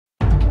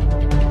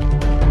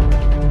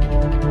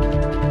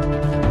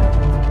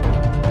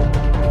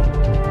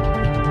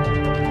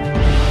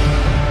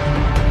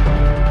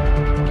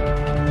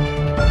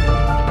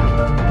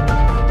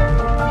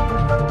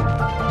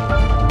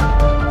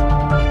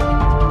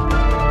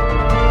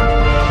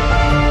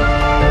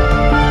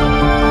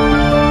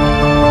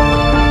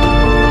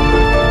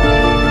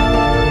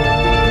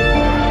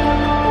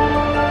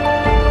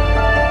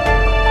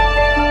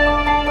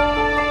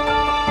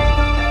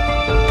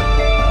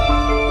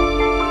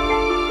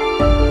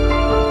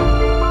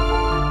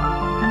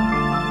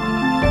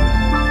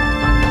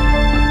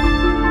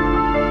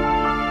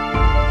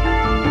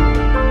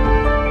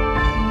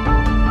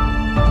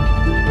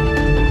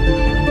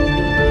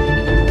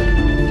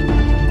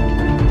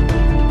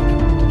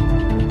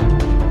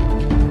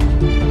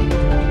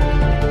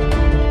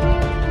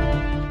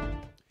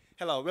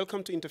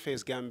Welcome to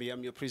Interface Gambia.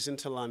 I'm your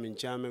presenter Lamin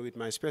Jammeh with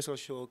my special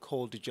show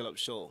called the Jollof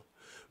Show.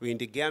 We're in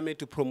the Gambia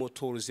to promote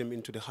tourism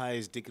into the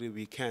highest degree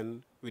we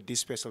can with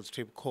this special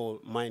trip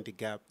called Mind the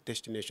Gap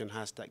Destination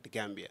 # the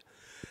Gambia.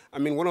 I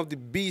mean, one of the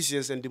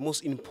busiest and the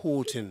most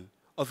important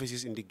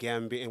offices in the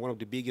Gambia and one of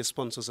the biggest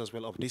sponsors as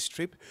well of this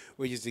trip,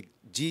 which is the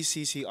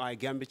GCCI,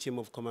 Gambia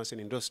Chamber of Commerce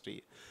and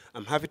Industry.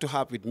 I'm happy to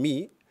have with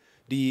me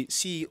the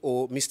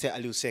CEO, Mr.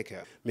 Alieu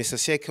Secka. Mr.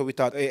 Secka,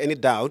 without any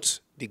doubt,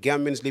 the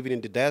Gambians living in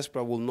the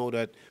diaspora will know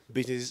that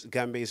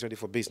Gambia is ready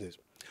for business.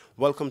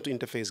 Welcome to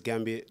Interface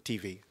Gambia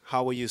TV.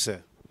 How are you,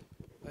 sir?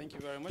 Thank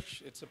you very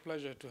much. It's a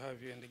pleasure to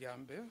have you in the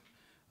Gambia,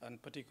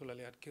 and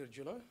particularly at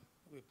Kirjula.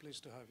 We're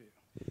pleased to have you.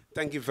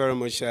 Thank you very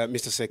much,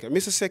 Mr. Secka.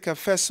 Mr. Secka,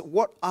 first,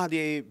 what are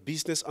the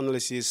business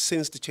analyses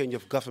since the change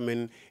of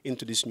government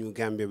into this new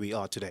Gambia we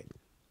are today?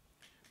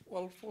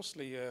 Well,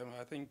 firstly,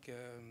 I think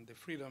the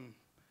freedom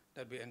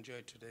that we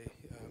enjoy today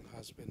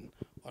has been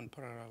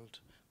unparalleled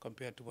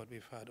compared to what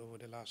we've had over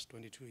the last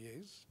 22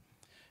 years.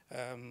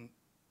 And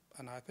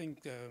I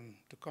think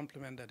to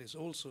complement that is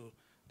also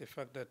the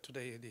fact that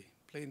today the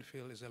playing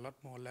field is a lot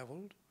more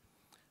leveled.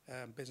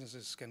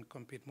 Businesses can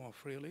compete more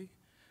freely.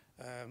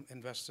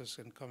 Investors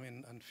can come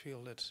in and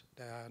feel that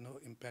there are no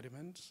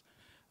impediments,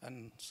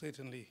 and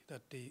certainly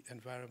that the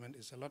environment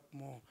is a lot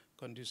more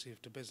conducive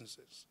to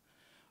businesses.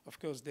 Of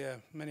course, there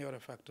are many other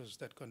factors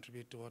that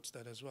contribute towards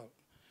that as well.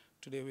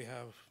 Today we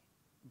have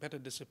better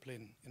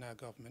discipline in our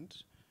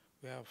government.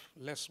 We have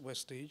less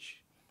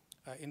wastage.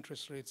 Our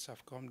interest rates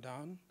have come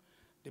down.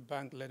 The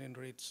bank lending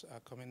rates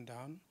are coming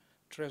down.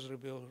 Treasury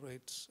bill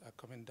rates are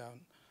coming down.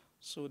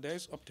 So there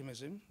is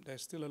optimism.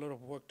 There's still a lot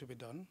of work to be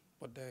done,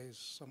 but there is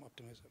some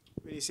optimism.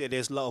 When you say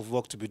there's a lot of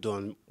work to be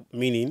done,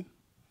 meaning?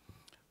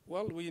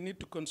 Well, we need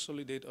to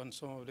consolidate on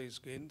some of these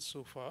gains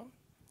so far.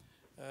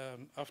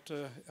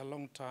 After a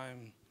long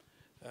time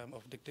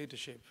of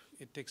dictatorship,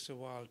 it takes a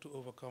while to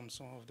overcome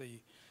some of the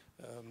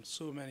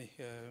so many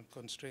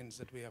constraints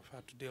that we have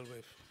had to deal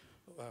with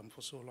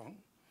for so long.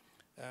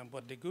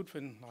 But the good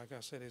thing, like I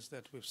said, is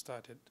that we've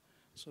started,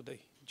 so the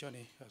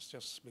journey has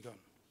just begun.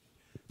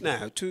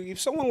 Now, if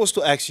someone was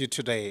to ask you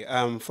today,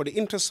 for the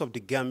interests of the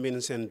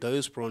Gambians and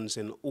diasporans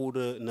and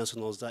other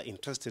nationals that are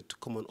interested to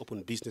come and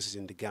open businesses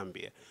in the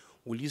Gambia,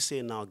 will you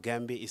say now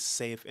Gambia is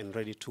safe and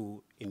ready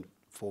to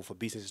for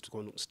businesses to go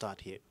and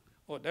start here?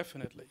 Oh,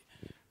 definitely.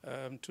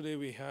 Today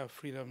we have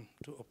freedom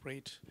to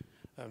operate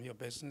your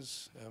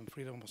business,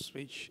 freedom of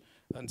speech,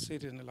 and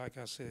certainly, like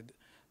I said,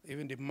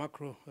 even the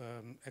macro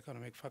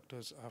economic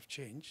factors have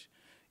changed,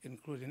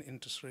 including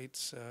interest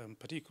rates,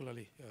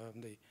 particularly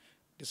the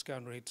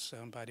discount rates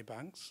by the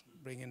banks,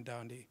 bringing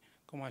down the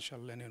commercial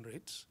lending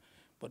rates.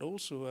 But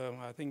also,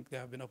 I think there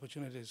have been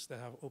opportunities that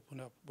have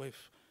opened up with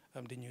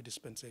the new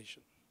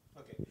dispensation.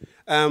 Okay.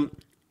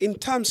 In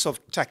terms of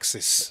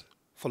taxes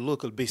for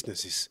local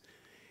businesses,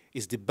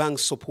 is the bank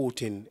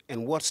supporting,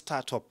 and what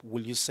startup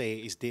will you say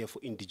is there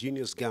for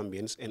indigenous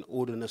Gambians and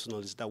other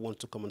nationalities that want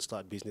to come and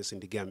start business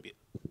in the Gambia?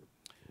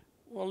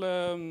 Well,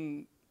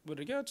 with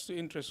regards to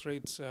interest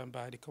rates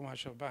by the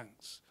commercial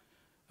banks,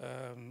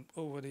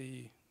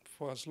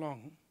 for as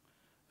long,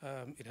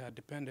 it had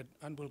depended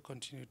and will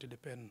continue to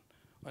depend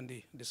on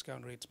the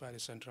discount rates by the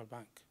central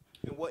bank.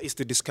 And what is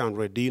the discount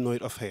rate? Do you know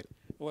it offhand?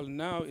 Well,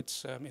 now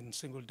it's in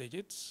single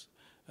digits,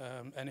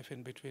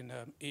 anything between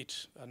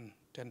 8 and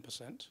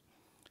 10%.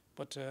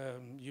 But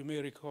you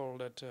may recall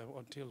that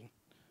until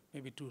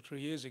maybe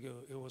 2-3 years ago,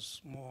 it was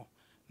more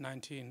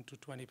 19 to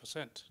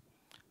 20%.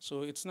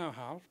 So it's now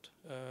halved.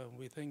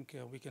 We think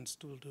we can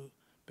still do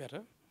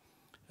better.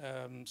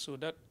 So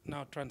that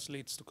now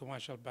translates to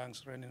commercial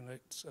banks' lending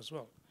rates as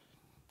well,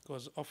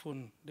 because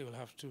often they will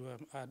have to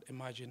add a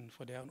margin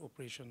for their own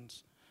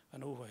operations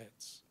and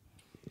overheads.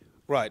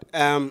 Right.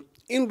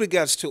 In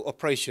regards to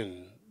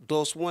operation,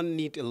 does one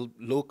need a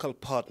local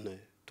partner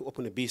to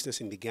open a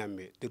business in the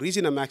Gambia? The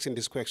reason I'm asking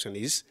this question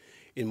is,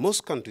 in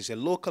most countries, a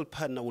local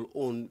partner will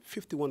own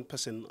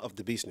 51% of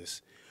the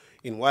business,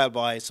 while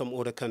by some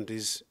other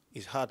countries,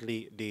 it's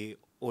hardly the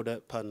other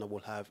partner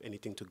will have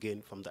anything to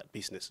gain from that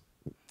business.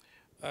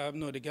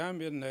 No, the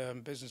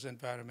Gambian business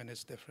environment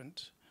is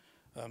different.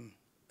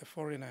 A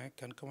foreigner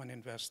can come and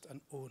invest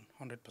and own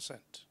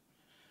 100%.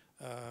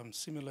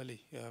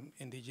 Similarly,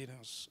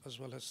 indigenous as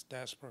well as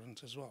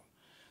diasporans as well.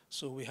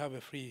 So we have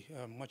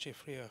a much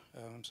freer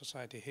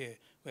society here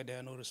where there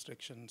are no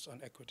restrictions on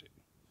equity.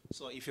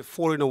 So if a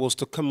foreigner was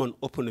to come and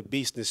open a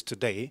business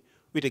today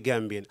with a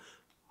Gambian,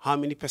 how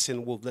many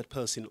percent will that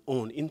person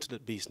own into the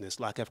business?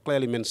 Like I've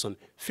clearly mentioned,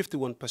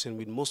 51%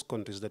 with most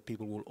countries that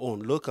people will own,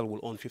 local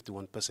will own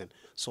 51%.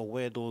 So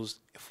where does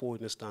a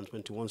foreigner stand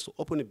when he wants to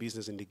open a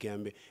business in the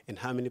Gambia, and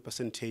how many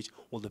percentage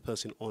will the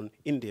person own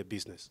in their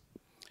business?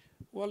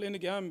 Well, in the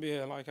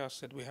Gambia, like I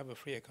said, we have a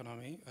free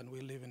economy, and we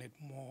live in it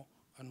more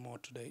and more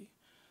today.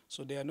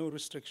 So there are no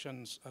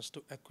restrictions as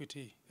to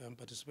equity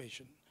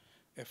participation.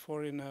 A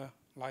foreigner,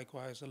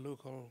 likewise a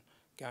local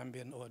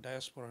Gambian or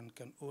diasporan,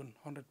 can own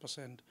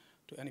 100%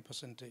 to any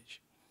percentage.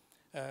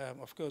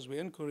 Of course, we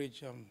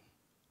encourage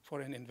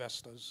foreign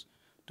investors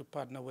to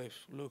partner with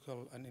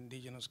local and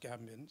indigenous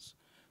Gambians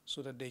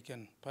so that they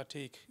can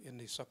partake in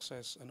the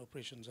success and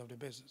operations of the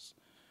business.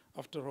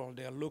 After all,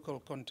 their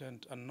local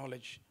content and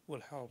knowledge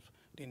will help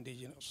the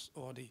indigenous,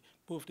 or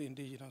both the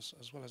indigenous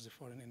as well as the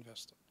foreign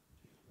investor.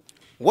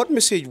 What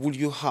message would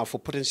you have for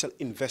potential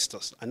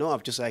investors? I know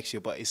I've just asked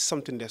you, but it's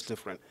something that's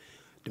different.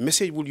 The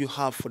message would you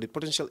have for the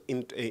potential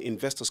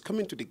investors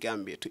coming to the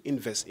Gambia to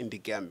invest in the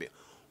Gambia?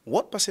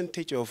 What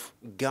percentage of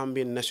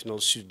Gambian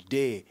nationals should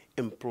they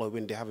employ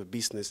when they have a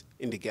business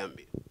in the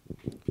Gambia?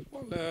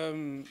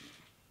 Well,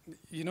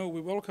 you know,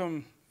 we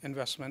welcome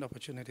investment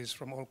opportunities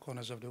from all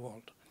corners of the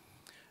world.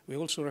 We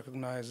also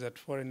recognize that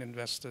foreign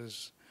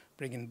investors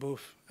bring in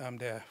both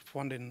their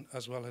funding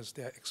as well as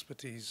their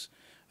expertise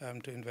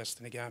to invest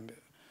in the Gambia.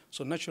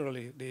 So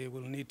naturally, they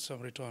will need some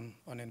return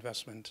on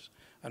investment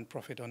and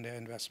profit on their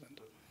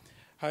investment.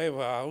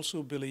 However, I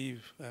also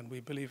believe, and we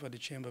believe at the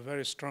Chamber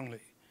very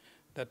strongly,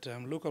 that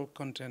local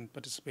content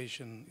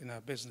participation in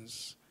our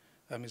business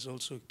is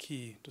also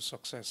key to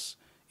success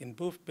in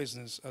both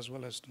business as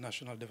well as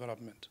national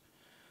development.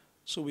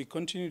 So we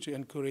continue to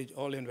encourage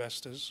all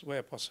investors,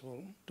 where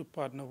possible, to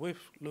partner with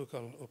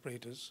local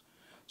operators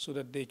so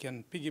that they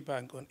can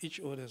piggyback on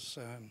each other's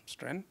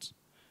strengths,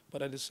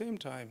 but at the same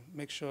time,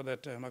 make sure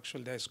that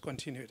actually there is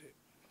continuity.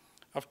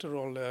 After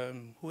all,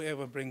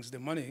 whoever brings the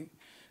money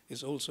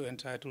is also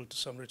entitled to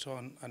some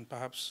return and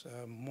perhaps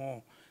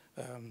more,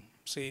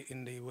 say,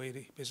 in the way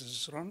the business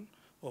is run,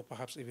 or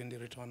perhaps even the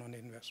return on the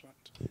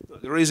investment.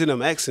 The reason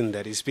I'm asking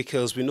that is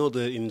because we know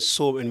that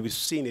and we've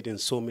seen it in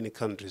so many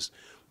countries,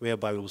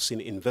 whereby we've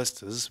seen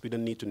investors, we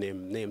don't need to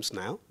name names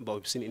now, but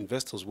we've seen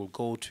investors will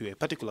go to a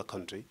particular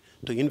country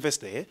to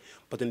invest there,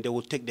 but then they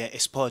will take their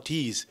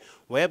expertise,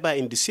 whereby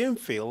in the same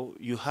field,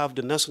 you have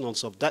the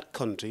nationals of that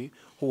country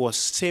who are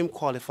same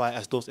qualified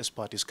as those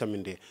expertise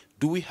coming there.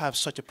 Do we have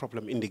such a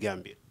problem in the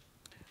Gambia?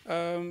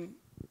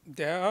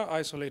 There are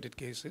isolated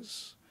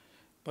cases,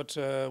 but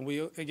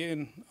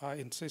I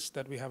insist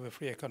that we have a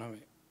free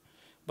economy.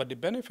 But the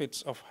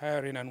benefits of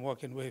hiring and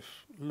working with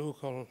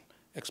local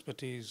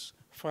expertise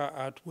far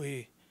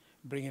outweigh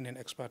bringing in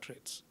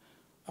expatriates.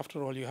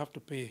 After all, you have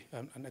to pay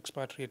an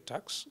expatriate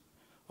tax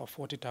of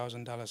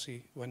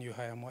 $40,000 when you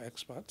hire more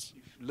experts.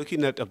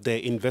 Looking at their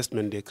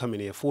investment, they're coming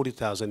here,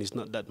 $40,000 is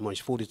not that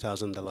much.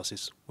 $40,000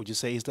 is, would you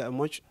say, is that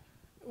much?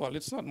 Well,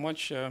 it's not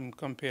much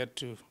compared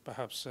to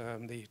perhaps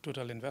the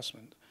total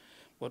investment.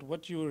 But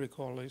what you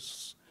recall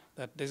is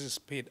that this is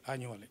paid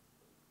annually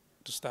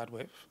to start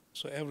with.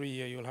 So every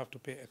year you'll have to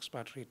pay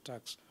expatriate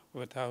tax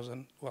of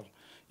 $1,000. Well,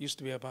 used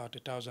to be about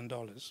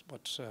 $1,000,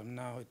 but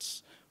now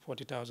it's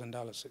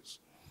 $40,000.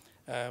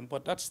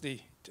 But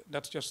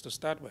that's just to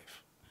start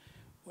with.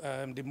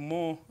 The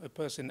more a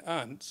person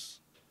earns,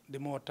 the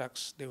more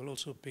tax they will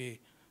also pay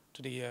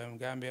to the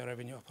Gambia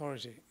Revenue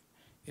Authority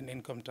in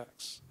income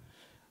tax.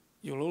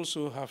 You'll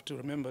also have to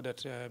remember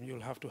that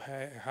you'll have to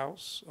hire a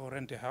house or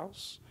rent a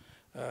house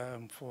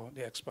for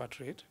the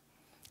expatriate.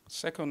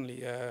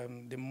 Secondly,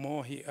 the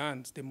more he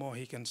earns, the more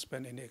he can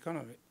spend in the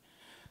economy.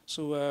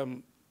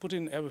 So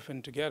putting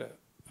everything together,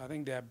 I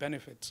think there are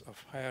benefits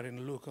of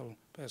hiring local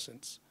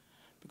persons,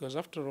 because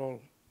after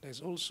all,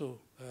 there's also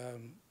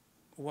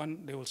one,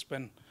 they will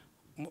spend,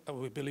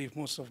 we believe,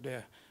 most of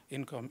their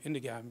income in the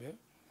Gambia.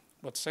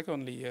 But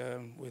secondly,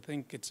 we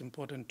think it's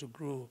important to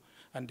grow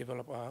and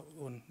develop our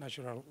own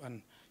natural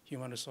and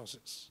human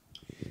resources.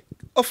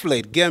 Of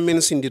late,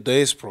 Gambians in the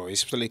diaspora,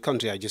 especially the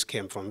country I just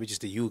came from, which is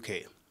the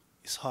UK,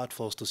 it's hard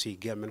for us to see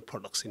Gambian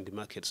products in the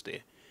markets there.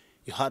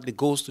 You hardly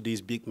goes to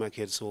these big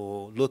markets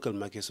or local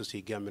markets to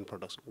see Gambian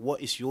products.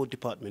 What is your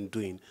department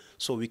doing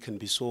so we can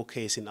be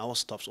showcasing our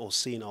stuffs or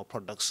seeing our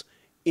products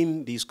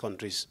in these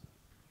countries?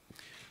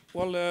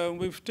 Well,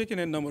 we've taken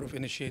a number of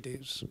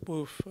initiatives,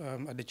 both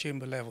at the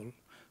chamber level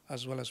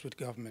as well as with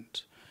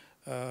government.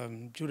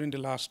 During the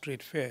last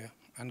trade fair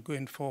and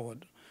going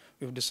forward,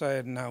 we've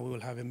decided now we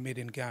will have a Made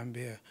in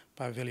Gambia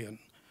pavilion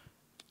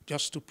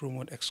just to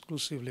promote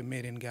exclusively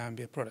Made in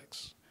Gambia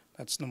products.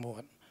 That's number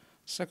one.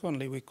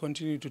 Secondly, we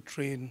continue to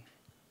train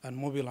and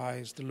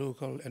mobilize the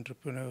local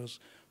entrepreneurs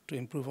to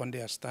improve on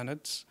their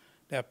standards,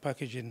 their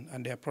packaging,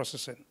 and their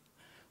processing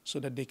so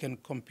that they can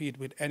compete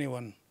with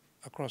anyone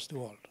across the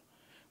world.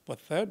 But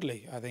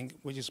thirdly, I think,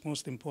 which is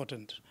most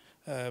important,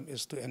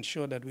 is to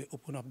ensure that we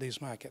open up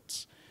these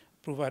markets,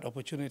 provide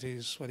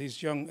opportunities for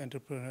these young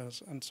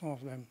entrepreneurs and some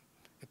of them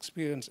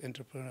experienced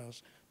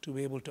entrepreneurs to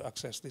be able to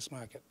access these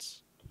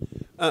markets.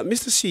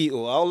 Mr.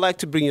 CEO, I would like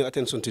to bring your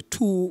attention to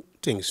two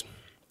things.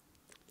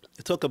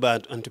 You talk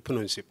about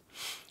entrepreneurship.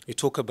 You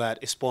talk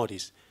about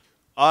exporters.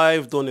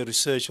 I've done a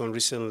research on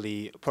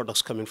recently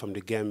products coming from the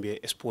Gambia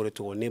exported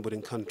to a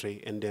neighboring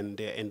country, and then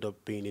they end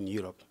up being in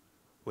Europe,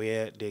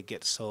 where they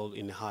get sold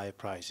in higher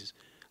prices.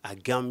 Are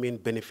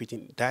Gambians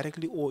benefiting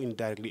directly or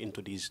indirectly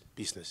into these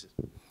businesses?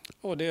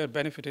 Oh, they are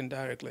benefiting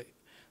directly.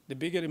 The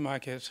bigger the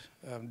market,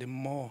 the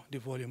more the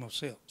volume of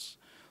sales.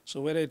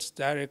 So whether it's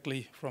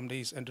directly from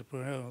these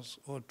entrepreneurs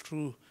or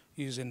through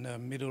using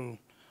middle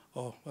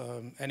or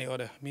any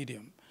other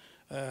medium,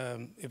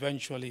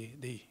 eventually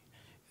the,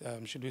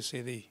 should we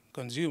say, the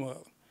consumer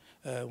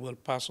will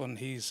pass on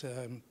his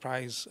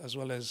price as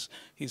well as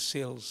his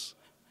sales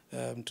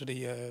to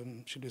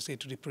the, should we say,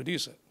 to the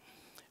producer.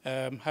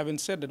 Having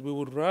said that, we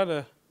would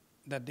rather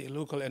that the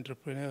local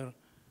entrepreneur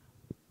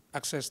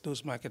access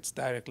those markets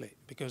directly,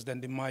 because then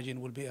the margin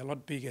will be a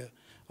lot bigger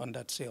on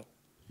that sale.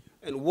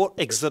 And what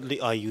exactly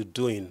are you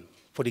doing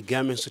for the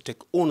Gambians to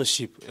take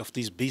ownership of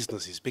these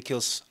businesses?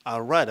 Because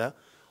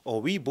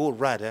we both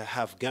rather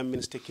have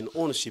Gambians taking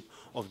ownership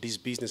of these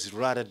businesses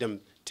rather than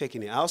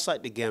taking it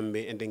outside the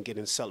Gambia and then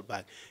getting sold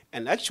back.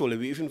 And actually,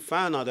 we even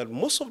found out that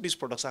most of these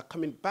products are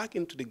coming back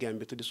into the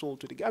Gambia to be sold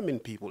to the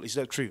Gambian people. Is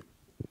that true?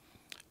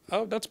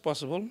 Oh, that's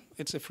possible.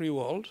 It's a free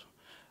world.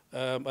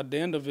 At the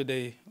end of the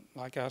day,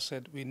 like I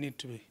said, we need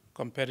to be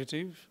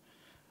competitive,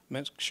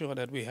 make sure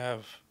that we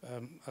have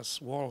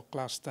as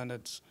world-class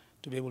standards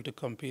to be able to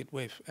compete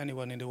with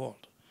anyone in the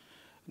world.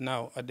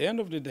 Now, at the end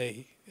of the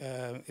day,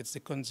 it's the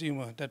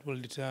consumer that will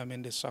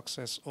determine the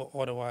success or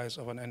otherwise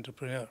of an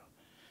entrepreneur.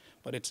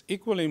 But it's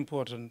equally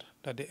important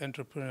that the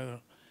entrepreneur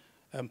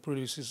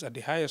produces at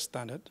the highest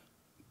standard,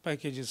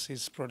 packages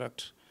his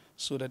product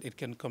so that it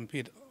can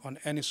compete on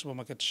any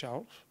supermarket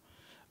shelf,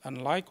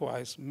 and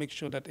likewise make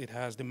sure that it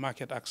has the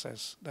market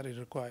access that it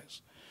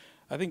requires.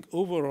 I think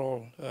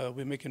overall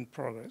we're making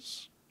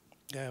progress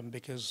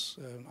because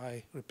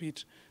I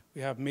repeat,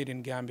 we have Made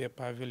in Gambia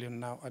pavilion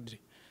now at the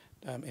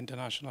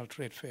International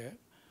Trade Fair.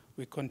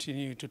 We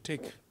continue to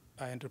take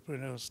our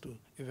entrepreneurs to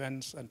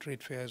events and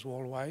trade fairs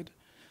worldwide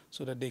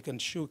so that they can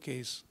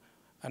showcase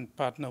and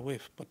partner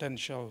with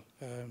potential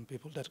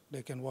people that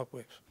they can work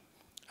with,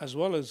 as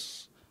well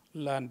as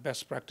learn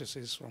best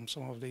practices from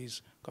some of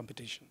these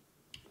competitions.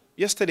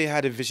 Yesterday I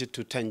had a visit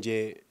to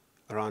Njie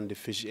around the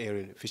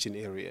fishing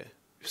area.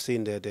 We've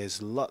seen that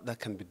there's a lot that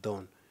can be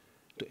done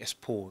to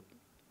export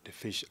the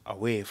fish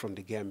away from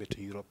the Gambia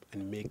to Europe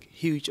and make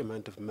huge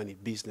amount of money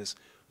business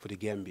for the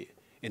Gambia,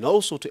 and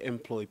also to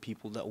employ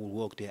people that will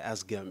work there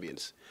as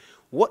Gambians.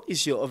 What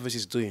is your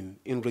office doing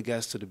in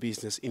regards to the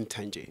business in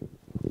Njie?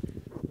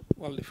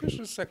 Well, the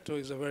fisheries sector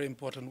is a very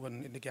important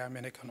one in the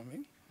Gambian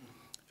economy.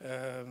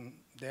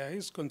 There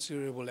is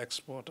considerable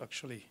export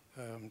actually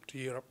to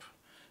Europe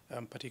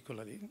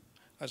particularly,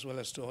 as well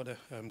as to other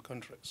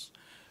countries.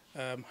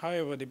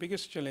 However, the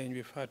biggest challenge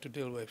we've had to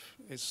deal with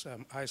is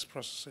ice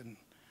processing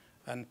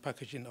and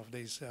packaging of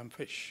these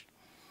fish.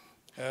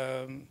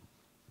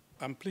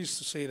 I'm pleased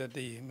to say that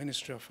the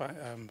Ministry of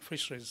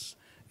Fisheries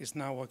is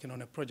now working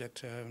on a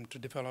project to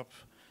develop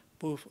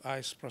both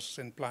ice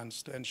processing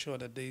plants to ensure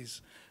that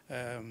these,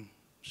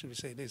 should we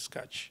say, these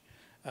catch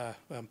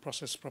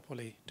processed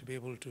properly to be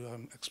able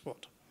to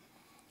export.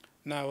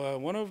 Now,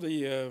 one of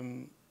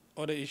the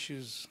other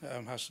issues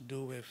has to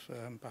do with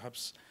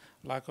perhaps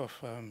lack of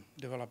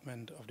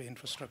development of the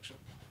infrastructure,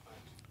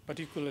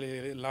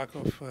 particularly lack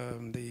of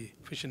the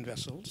fishing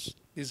vessels.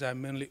 These are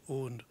mainly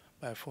owned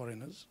by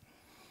foreigners.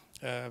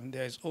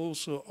 There is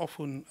also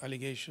often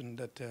allegation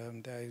that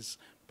there is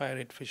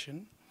pirate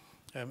fishing.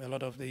 A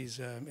lot of these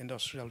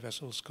industrial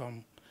vessels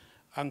come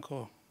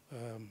anchor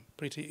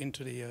pretty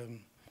into the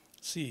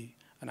sea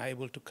and are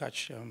able to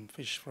catch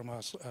fish from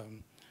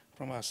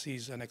our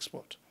seas and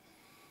export.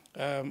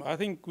 I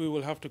think we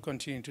will have to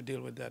continue to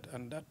deal with that,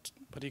 and that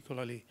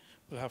particularly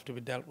will have to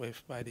be dealt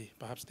with by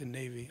perhaps the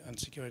Navy and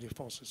security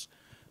forces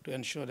to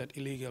ensure that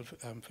illegal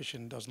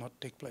fishing does not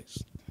take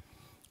place.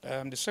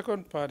 The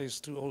second part is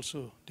to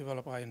also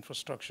develop our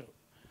infrastructure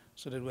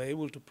so that we're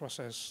able to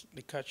process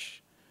the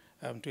catch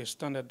to a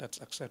standard that's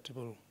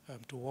acceptable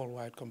to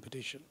worldwide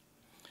competition.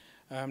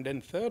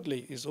 Then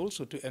thirdly is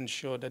also to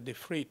ensure that the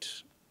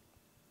freight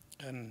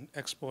and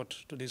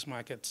export to these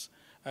markets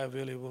are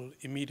available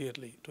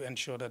immediately to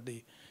ensure that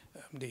the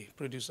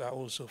produce are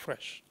also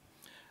fresh.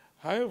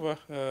 However,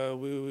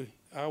 we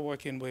are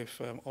working with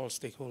all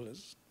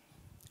stakeholders,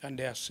 and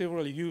there are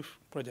several youth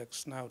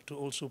projects now to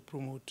also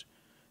promote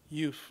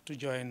youth to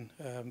join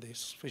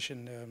these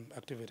fishing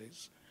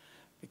activities,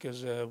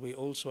 because we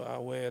also are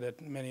aware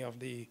that many of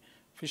the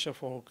fisher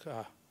folk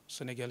are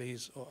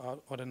Senegalese or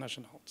other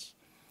nationals.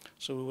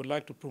 So we would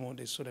like to promote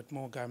this so that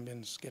more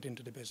Gambians get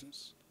into the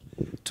business.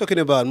 Talking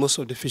about most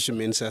of the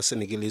fishermen are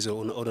Senegalese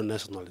or other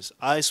nationalities,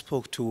 I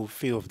spoke to a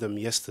few of them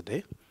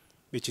yesterday,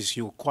 which is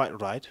you're quite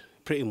right.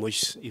 Pretty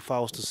much, if I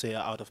was to say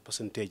out of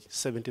percentage,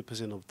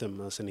 70% of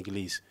them are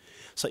Senegalese.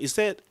 So is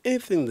there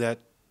anything that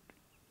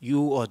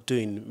you are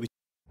doing which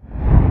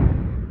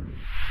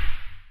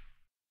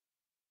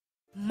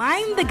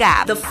Mind the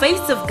Gap. The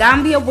face of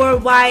Gambia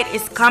worldwide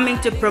is coming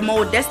to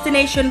promote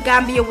Destination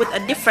Gambia with a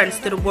difference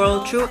to the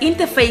world through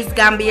InterFace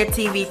Gambia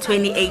TV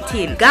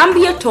 2018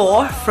 Gambia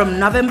Tour from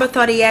November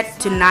 30th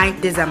to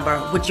 9th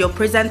December with your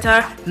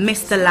presenter,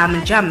 Mr.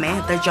 Lamin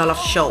Jammeh, The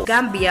Jollof Show.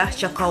 Gambia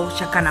Chako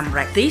Chakanam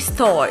Rek. This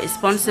tour is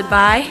sponsored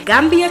by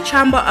Gambia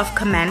Chamber of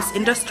Commerce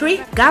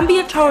Industry,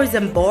 Gambia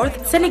Tourism Board,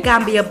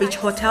 Senegambia Beach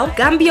Hotel,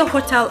 Gambia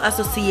Hotel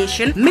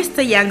Association,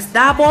 Mr. Yangs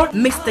Dabor,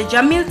 Mr.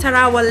 Jamil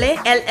Tarawale,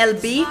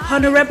 LLB,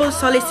 Honorable Honorable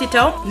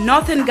Solicitor,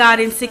 Northern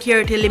Garden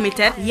Security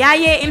Limited,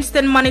 Yaye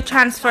Instant Money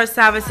Transfer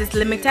Services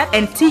Limited,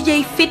 and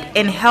TJ Fit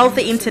and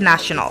Healthy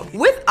International.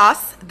 With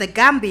us, the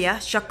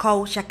Gambia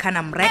Shako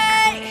Kanam rek.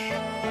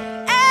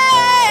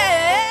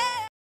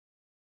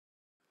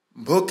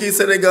 mbokki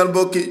Sénégal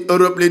mbokki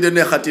Europe li de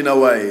neexatina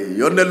waaye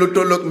yónnee lu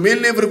tolloog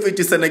 1000 livres fii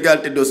ci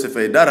Sénégal te doo si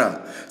fay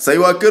dara say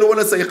waa kër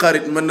wala say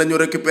xarit mën nañu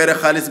récupérer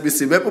xaalis bi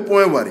si bépp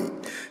point wari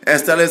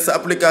installer sa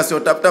application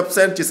TapTap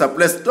Send ci sa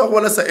Play Store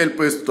wala sa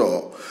LP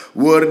Store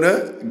wóor na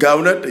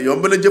gaaw na te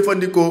yomb na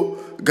jëfandikoo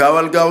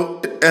gaawal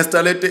gaaw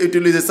installer te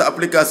utiliser sa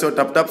application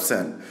TapTap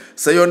Send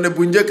sa yónnee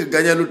bu njëkk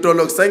gagné lu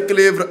tolloog 5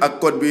 livres ak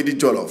code bii di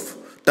Jollof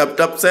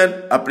TapTap Send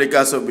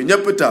application bi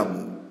ñëpp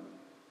taamu.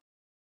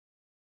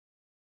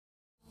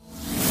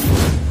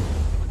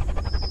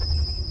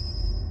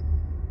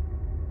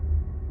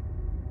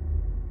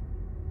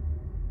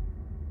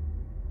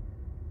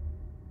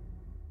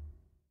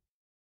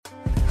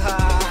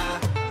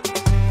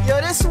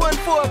 This one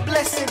for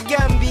blessed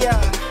Gambia.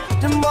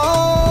 The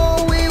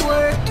more we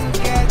work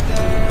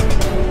together,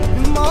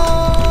 the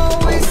more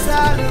we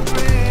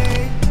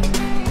celebrate.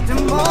 The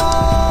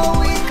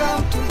more we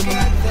come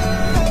together,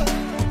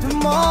 the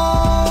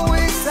more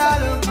we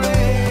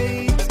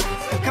celebrate.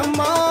 Come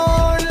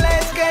on,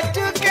 let's get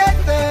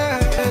together.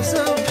 There's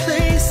a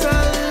place I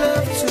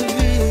love to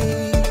be.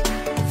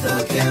 The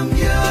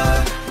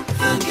Gambia,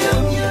 the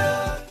Gambia.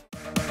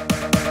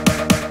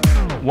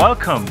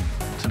 Welcome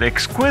to the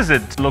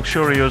exquisite,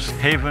 luxurious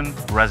Haven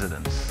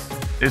residence.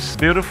 It's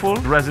beautiful,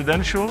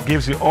 residential,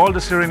 gives you all the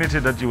serenity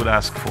that you would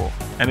ask for,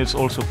 and it's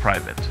also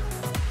private.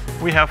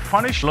 We have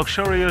furnished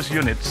luxurious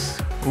units,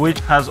 which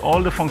has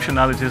all the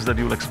functionalities that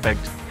you will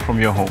expect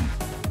from your home.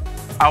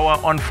 Our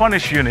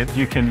unfurnished unit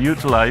you can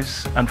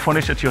utilize and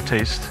furnish at your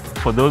taste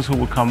for those who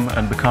will come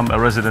and become a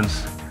resident.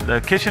 The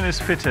kitchen is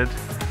fitted,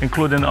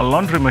 including a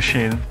laundry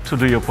machine to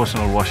do your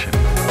personal washing.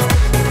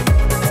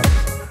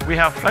 We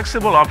have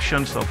flexible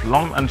options of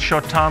long and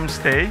short-term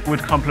stay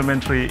with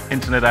complimentary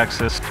internet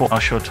access for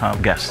our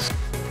short-term guests.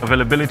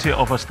 Availability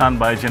of a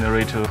standby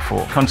generator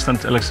for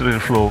constant electricity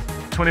flow.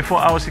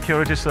 24-hour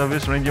security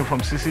service ranging from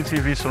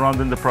CCTV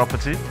surrounding the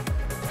property.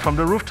 From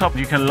the rooftop,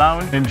 you can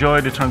lounge, enjoy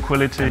the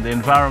tranquility, the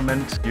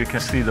environment, you can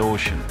see the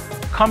ocean.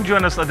 Come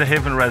join us at the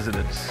Haven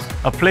Residence,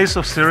 a place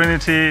of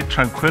serenity,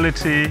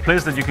 tranquility, a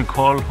place that you can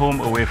call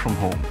home away from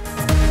home.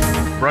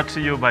 Brought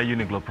to you by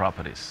Uniglo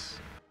Properties.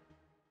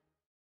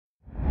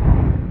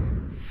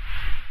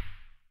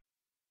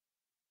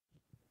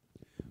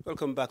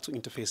 Welcome back to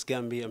Interface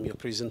Gambia. I'm your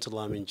presenter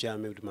Lamin,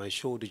 Jammeh, with my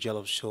show, The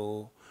Jollof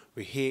Show.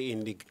 We're here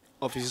in the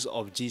offices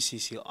of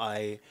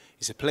GCCI.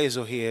 It's a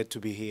pleasure here to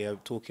be here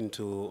talking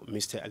to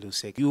Mr. Alieu.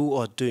 You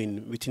are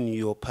doing within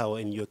your power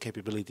and your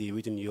capability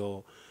within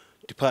your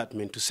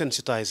department to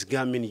sensitize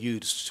Gambian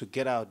youths to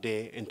get out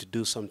there and to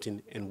do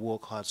something and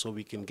work hard so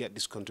we can get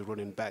this country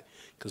running back.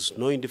 Because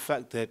knowing the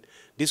fact that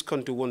this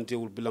country one day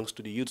will belong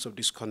to the youths of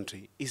this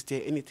country, is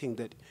there anything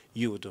that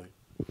you are doing?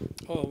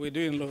 Oh, we're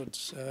doing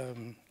loads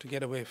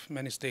together with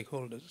many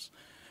stakeholders.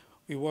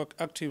 We work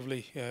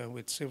actively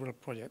with several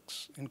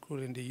projects,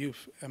 including the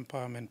Youth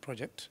Empowerment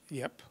Project,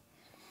 YEP.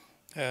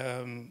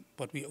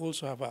 But we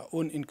also have our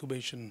own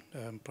incubation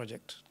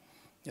project,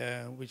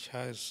 which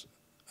has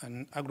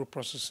an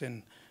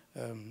agro-processing,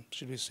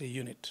 should we say,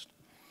 unit.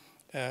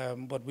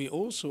 But we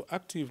also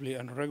actively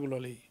and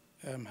regularly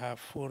have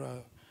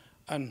fora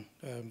and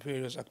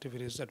various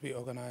activities that we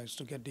organize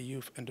to get the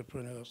youth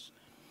entrepreneurs.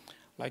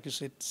 Like you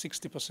said,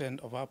 60%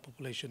 of our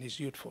population is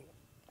youthful.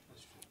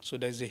 So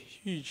there's a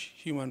huge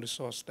human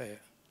resource there.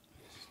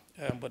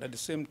 But at the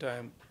same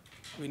time,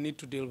 we need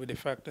to deal with the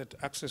fact that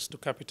access to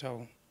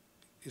capital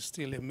is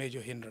still a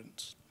major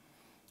hindrance.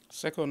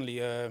 Secondly,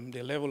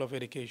 the level of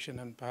education,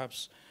 and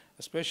perhaps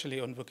especially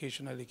on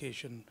vocational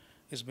education,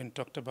 has been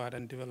talked about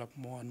and developed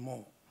more and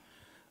more.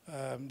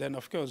 Then,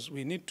 of course,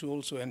 we need to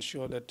also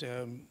ensure that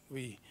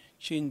we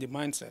change the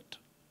mindset.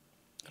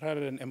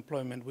 Rather than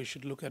employment, we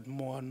should look at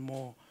more and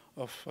more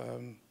of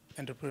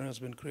entrepreneurs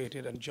being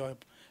created and job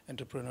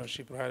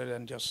entrepreneurship rather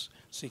than just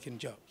seeking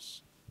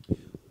jobs.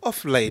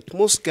 Of late,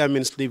 most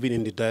Gambians living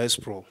in the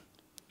diaspora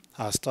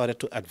have started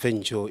to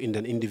adventure in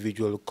an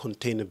individual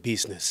container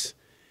business.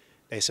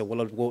 There's a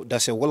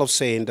wall of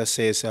saying that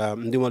says,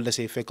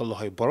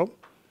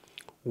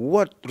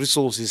 what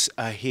resources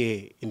are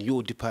here in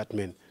your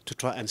department to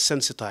try and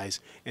sensitize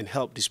and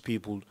help these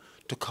people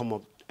to come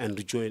up and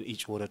rejoin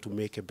each other to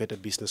make a better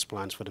business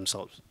plans for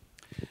themselves?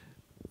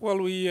 Well,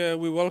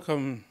 we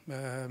welcome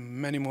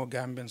many more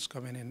Gambians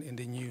coming in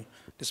the new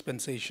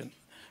dispensation,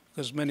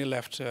 because many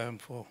left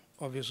for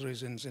obvious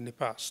reasons in the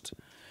past.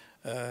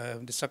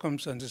 The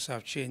circumstances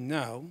have changed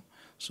now,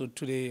 so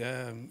today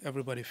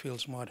everybody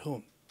feels more at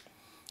home.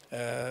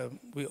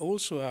 We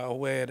also are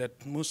aware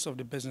that most of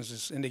the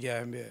businesses in the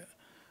Gambia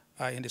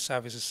are in the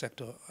services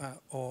sector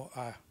or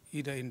are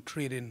either in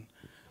trading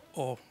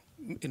or,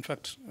 in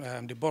fact,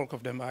 the bulk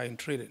of them are in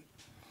trading.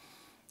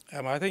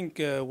 I think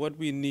what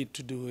we need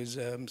to do is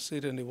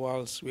certainly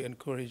whilst we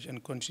encourage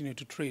and continue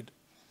to trade,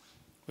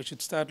 we should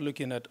start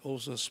looking at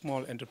also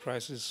small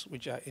enterprises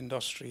which are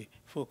industry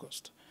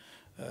focused,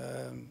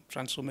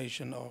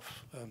 transformation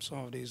of some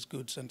of these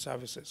goods and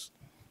services,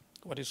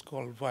 what is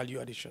called value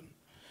addition.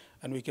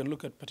 And we can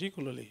look at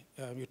particularly,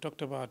 you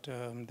talked about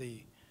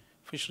the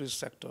fisheries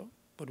sector,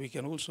 but we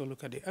can also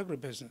look at the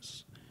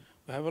agribusiness.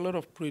 We have a lot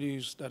of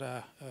produce that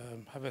are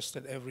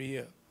harvested every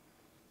year,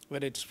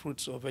 whether it's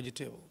fruits or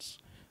vegetables.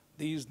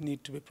 These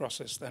need to be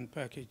processed and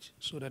packaged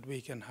so that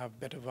we can have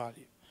better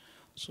value.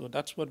 So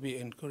that's what we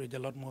encourage a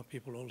lot more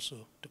people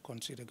also to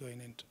consider going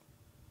into.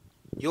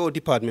 Your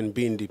department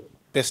being the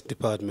best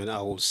department,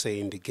 I will say,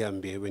 in the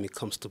Gambia when it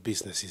comes to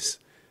businesses.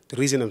 The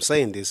reason I'm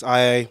saying this,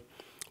 I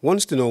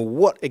want to know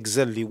what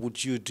exactly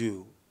would you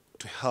do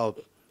to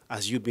help,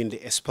 as you being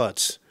the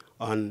experts,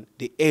 on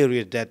the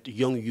area that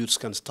young youths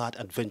can start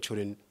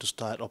adventuring to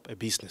start up a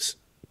business?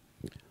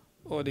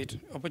 Oh, the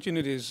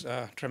opportunities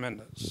are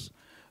tremendous.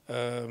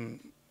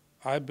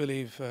 I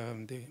believe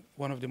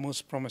one of the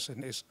most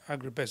promising is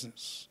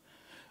agribusiness.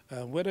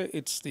 Whether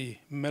it's the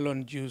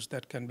melon juice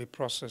that can be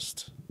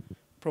processed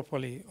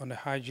properly under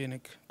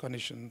hygienic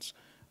conditions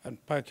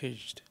and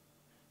packaged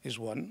is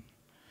one.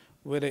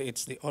 Whether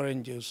it's the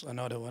orange juice,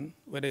 another one.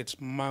 Whether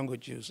it's mango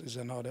juice is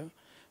another.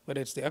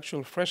 Whether it's the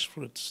actual fresh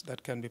fruits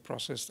that can be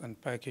processed and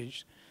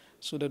packaged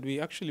so that we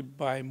actually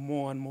buy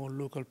more and more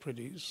local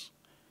produce,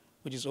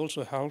 which is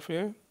also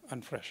healthier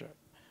and fresher.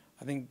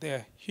 I think there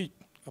are huge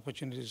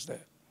opportunities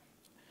there.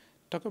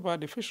 Talk about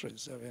the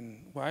fisheries. I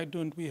mean, why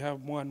don't we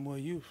have more and more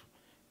youth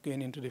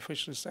going into the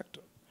fisheries sector?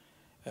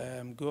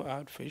 Go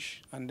out,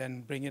 fish, and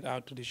then bring it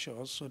out to the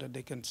shores so that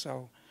they can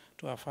sell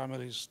to our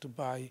families to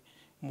buy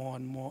more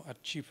and more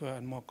at cheaper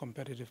and more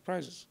competitive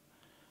prices.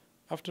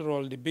 After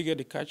all, the bigger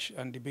the catch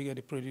and the bigger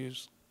the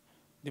produce,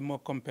 the more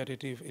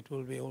competitive it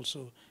will be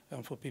also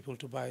for people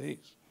to buy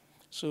these.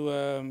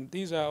 So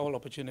these are all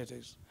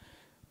opportunities.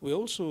 We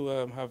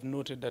also have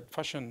noted that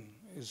fashion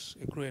is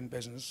a growing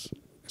business,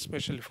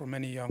 especially for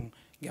many young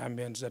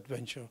Gambians that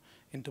venture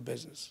into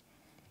business.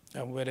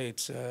 Whether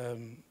it's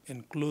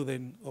in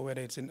clothing or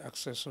whether it's in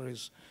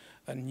accessories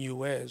and new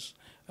wares,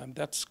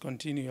 that's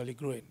continually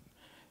growing.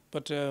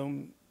 But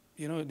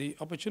you know, the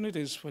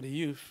opportunities for the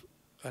youth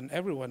and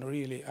everyone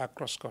really are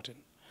cross-cutting.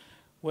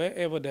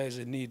 Wherever there is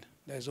a need,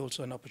 there is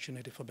also an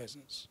opportunity for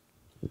business.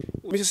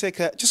 Mr.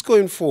 Secka, just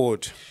going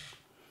forward,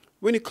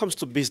 when it comes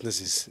to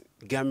businesses,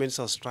 Gambians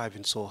are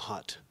striving so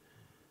hard,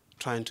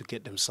 trying to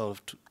get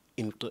themselves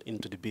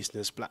into the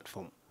business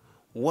platform.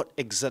 What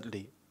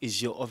exactly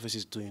is your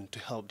office doing to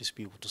help these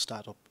people to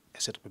set up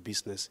a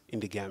business in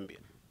the Gambia?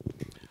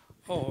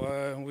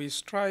 We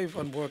strive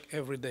and work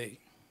every day.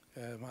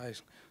 I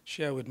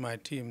share with my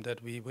team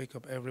that we wake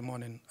up every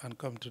morning and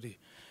come to the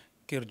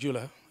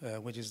Kirjula,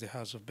 which is the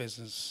House of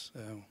Business,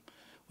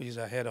 which is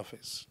our head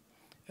office,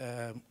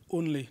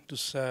 only to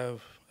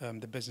serve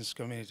the business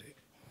community.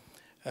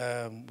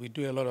 We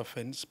do a lot of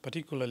things,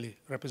 particularly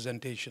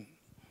representation.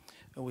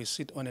 We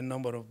sit on a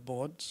number of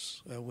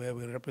boards where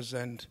we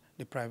represent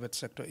the private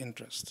sector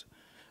interest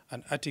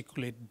and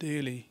articulate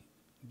daily,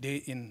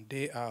 day in,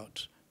 day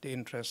out, the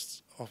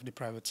interests of the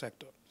private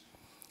sector.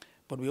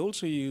 But we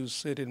also use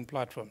certain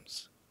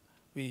platforms.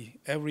 We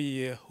every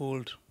year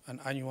hold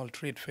an annual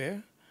trade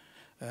fair,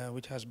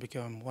 which has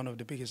become one of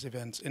the biggest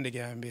events in the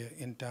Gambia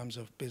in terms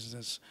of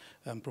business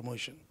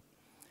promotion.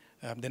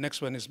 The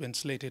next one has been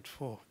slated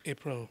for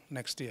April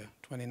next year,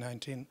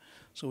 2019.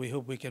 So we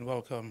hope we can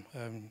welcome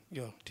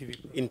your TV.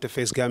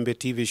 InterFaceGambia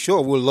TV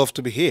show. We'll love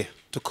to be here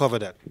to cover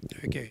that.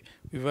 Okay,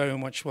 we very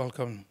much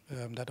welcome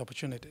that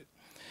opportunity.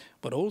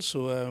 But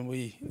also,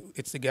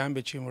 it's the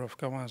Gambia Chamber of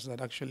Commerce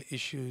that actually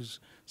issues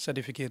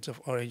certificates of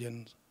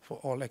origin for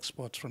all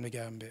exports from the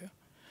Gambia.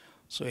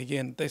 So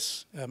again,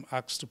 this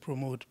acts to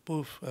promote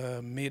both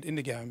made in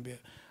the Gambia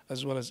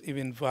as well as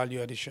even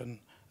value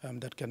addition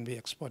that can be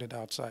exported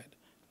outside.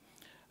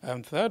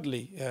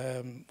 Thirdly,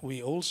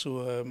 we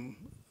also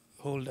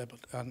hold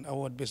an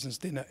award business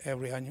dinner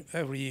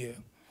every year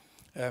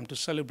to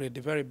celebrate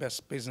the very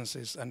best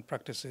businesses and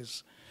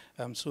practices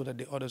so that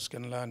the others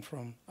can learn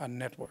from and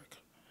network.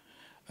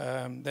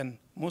 Then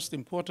most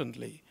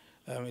importantly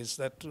is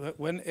that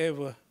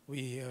whenever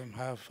we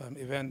have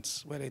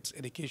events, whether it's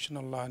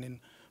educational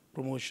learning,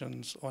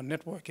 promotions, or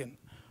networking,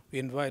 we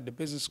invite the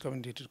business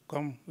community to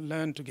come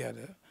learn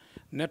together,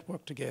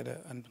 network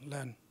together, and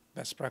learn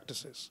best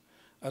practices,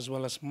 as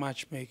well as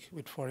matchmake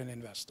with foreign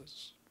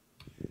investors.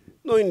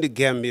 Knowing the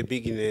Gambia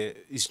beginner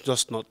is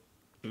just not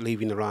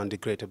living around the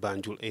greater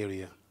Banjul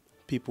area.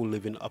 People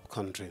living up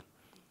country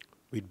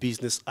with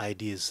business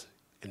ideas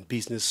and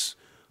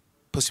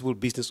possible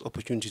business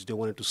opportunities they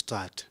wanted to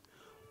start.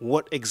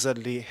 What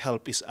exactly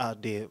help is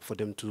out there for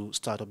them to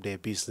start up their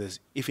business,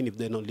 even if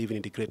they're not living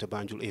in the greater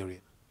Banjul area?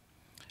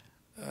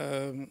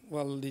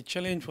 Well, the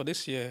challenge for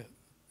this year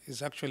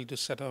is actually to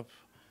set up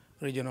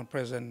regional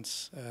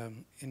presence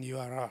in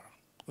URR,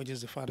 which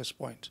is the farthest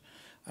point.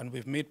 And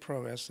we've made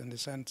progress in the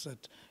sense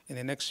that in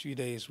the next few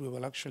days, we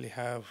will actually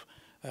have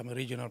a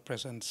regional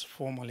presence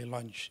formally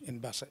launched in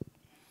Bassett.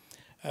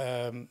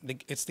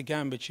 It's the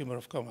Gambia Chamber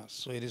of Commerce,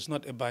 so it is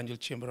not a Banjul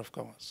Chamber of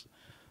Commerce.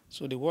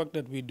 So the work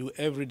that we do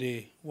every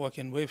day,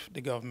 working with the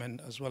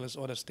government as well as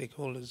other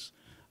stakeholders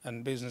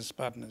and business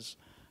partners,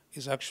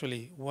 is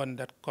actually one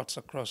that cuts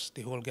across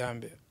the whole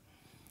Gambia.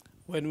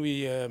 When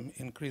we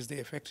increase the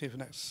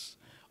effectiveness,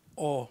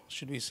 or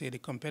should we say the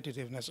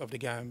competitiveness of the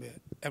Gambia,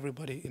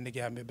 everybody in the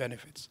Gambia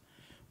benefits,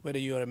 whether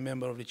you are a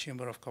member of the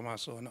Chamber of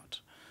Commerce or not.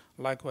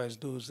 Likewise,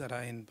 those that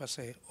are in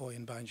Bittaye or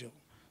in Banjul.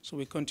 So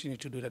we continue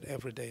to do that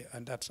every day,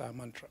 and that's our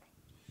mantra.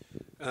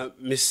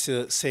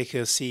 Mr.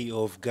 Secka,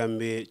 CEO of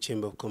Gambia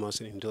Chamber of Commerce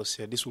and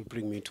Industry, this will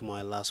bring me to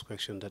my last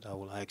question that I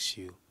will ask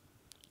you.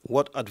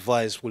 What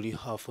advice will you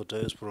have for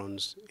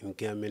diasporans in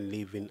Gambia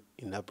living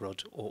in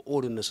abroad or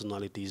other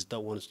nationalities that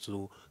wants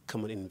to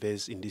come and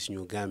invest in this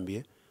new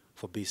Gambia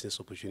for business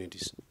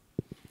opportunities?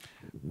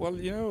 Well,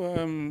 you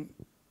know,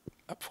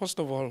 first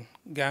of all,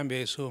 Gambia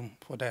is home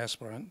for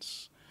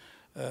diasporans.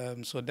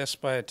 So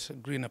despite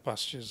greener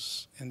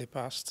pastures in the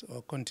past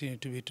or continue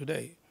to be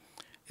today,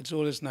 it's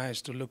always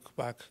nice to look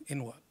back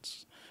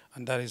inwards,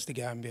 and that is the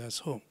Gambia's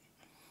home.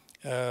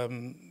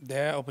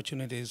 There are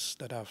opportunities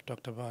that I've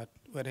talked about,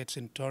 whether it's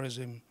in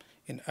tourism,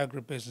 in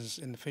agribusiness,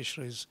 in the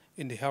fisheries,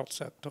 in the health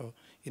sector,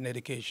 in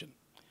education.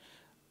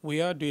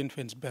 We are doing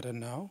things better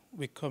now.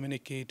 We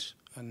communicate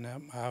and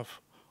have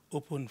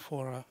open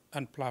fora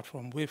and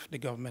platform with the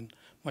government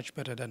much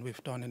better than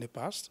we've done in the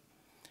past.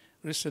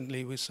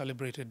 Recently, we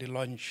celebrated the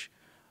launch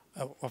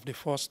of the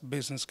first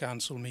Business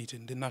Council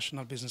meeting, the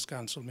National Business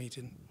Council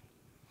meeting,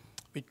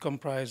 which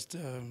comprised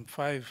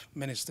 5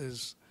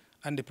 ministers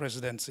and the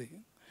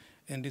presidency.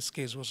 In this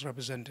case, was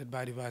represented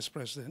by the vice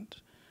president,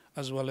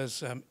 as well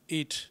as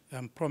 8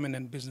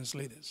 prominent business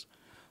leaders.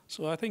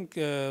 So I think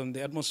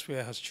the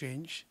atmosphere has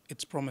changed.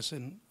 It's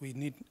promising. We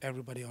need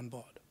everybody on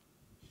board.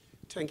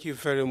 Thank you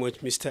very much,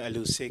 Mr.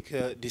 Alieu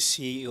Secka, the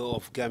CEO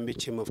of Gambia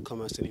Chamber of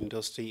Commerce and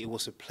Industry. It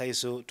was a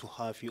pleasure to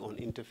have you on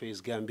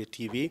Interface Gambia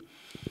TV.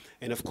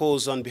 And of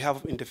course, on behalf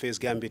of Interface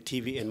Gambia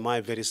TV and my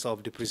very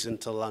self, the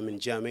presenter Lamin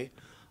Jammeh,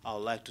 I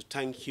would like to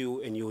thank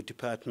you and your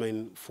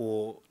department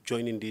for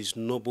joining this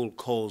noble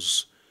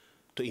cause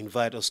to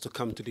invite us to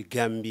come to the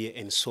Gambia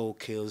and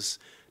showcase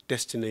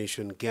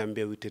destination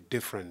Gambia with a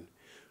different.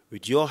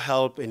 With your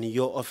help and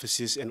your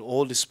offices and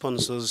all the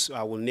sponsors,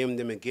 I will name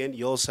them again,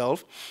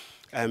 yourself,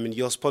 and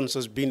your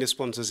sponsors, being the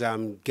sponsors,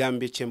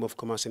 Gambia Chamber of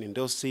Commerce and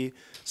Industry,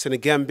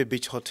 Senegambia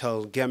Beach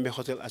Hotel, Gambia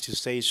Hotel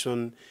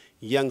Association,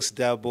 Youngs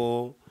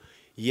Dabo,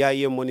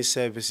 Yaya Money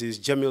Services,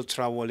 Jamil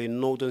Trawale,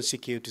 Northern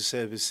Security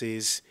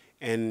Services,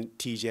 and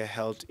TJ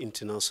Health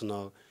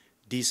International.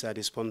 These are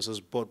the sponsors,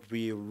 but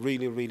we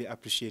really, really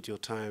appreciate your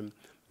time,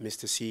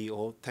 Mr.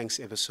 CEO. Thanks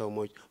ever so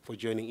much for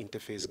joining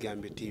Interface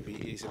Gambia TV.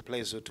 It's a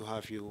pleasure to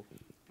have you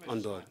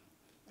on board.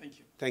 Thank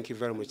you. Thank you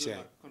very much, sir.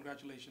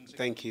 Congratulations.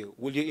 Thank you.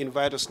 Will you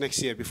invite us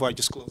next year before I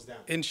just close down?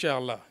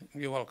 Inshallah.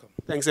 You're welcome.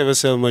 Thanks ever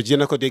so much.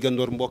 Yéen a ko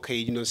déggandoor mbokk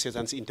yi ñu doon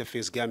seetaan si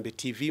Interface Gambia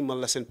TV man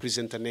la seen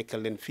présenter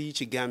nekkal leen fii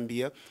ci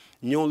Gambia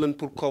ñëw leen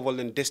pour cover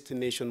leen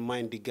destination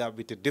Mind the Gap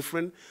with a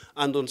different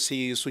àndoon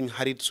si suñ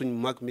xarit suñ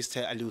mag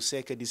Mr. Alieu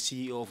Secka di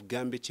CEO of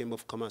Gambia Chamber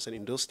of Commerce and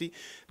Industry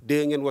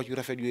dégg ngeen wax yu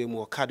rafet yooyu mu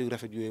wax kàddu yu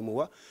rafet yooyu mu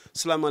wax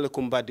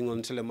salaamaaleykum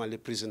baadiŋoon téléma le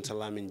présenter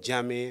Lamin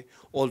Jammeh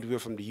all the way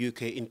from the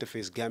UK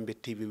Interface Gambia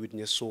TV with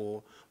ña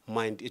so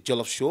Mind a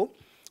Jollof show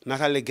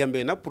Natale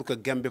Gambia na pour que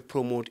Gambia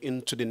promote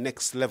into the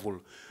next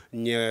level.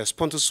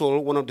 Sponsor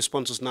Soul, one of the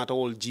sponsors, not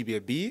all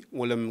GBB,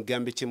 Wolem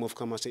Gambia Chamber of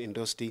Commerce and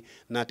Industry,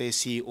 not a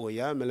CEO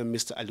ya, Melem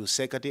Mr. Alieu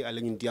Secka,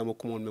 Alain Diamo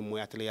Kumon Memo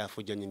Atelier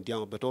for Jan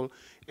Diamo Batol,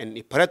 and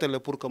a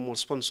paratale pour que more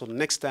sponsor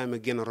next time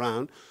again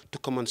around to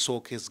come and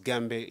showcase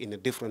Gambia in a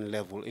different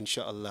level.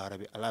 Inshallah,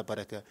 Rabbi Allah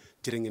Baraka,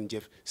 Jiring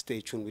Jeff,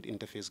 stay tuned with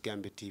Interface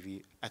Gambia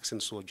TV,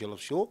 Accent Soul Jollof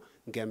Show,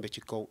 Gambia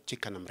Chiko,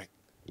 Kanam rek.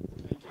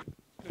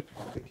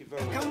 Thank you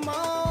very much. Come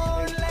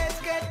on,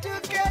 let's get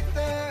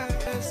together.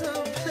 There's a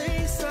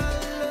place I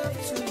love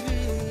to be.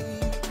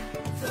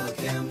 The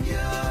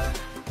Gambia,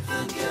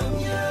 the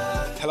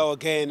Gambia. Hello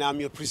again, I'm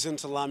your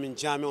presenter Lamin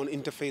Jammeh on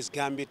Interface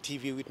Gambia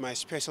TV with my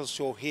special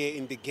show here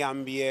in the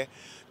Gambia,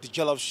 the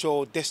Jollof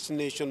Show,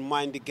 destination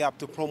Mind the Gap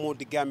to promote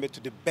the Gambia to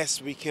the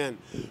best we can.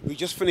 We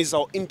just finished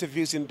our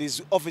interviews in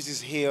these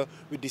offices here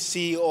with the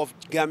CEO of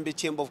Gambia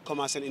Chamber of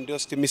Commerce and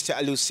Industry, Mr.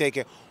 Alieu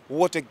Secka.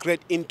 What a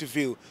great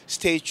interview.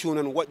 Stay tuned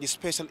and watch the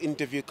special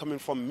interview coming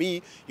from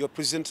me, your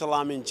presenter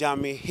Lamin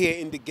Jammeh, here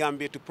in the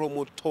Gambia to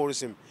promote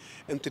tourism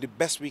and to the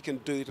best we can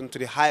do it and to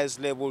the highest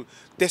level,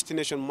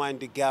 destination Mind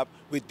the Gap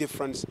with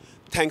difference.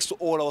 Thanks to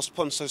all our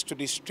sponsors to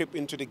this trip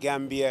into the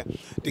Gambia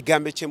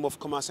Chamber of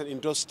Commerce and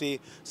Industry,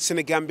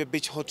 Senegambia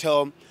Beach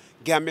Hotel,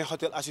 Gambia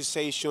Hotel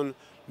Association,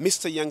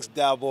 Mr. Youngs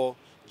Dabo,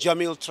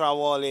 Jamil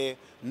Trawale,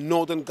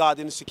 Northern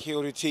Garden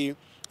Security,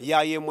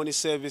 Yaya Money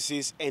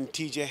Services, and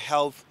TJ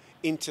Health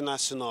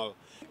International.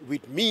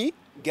 With me,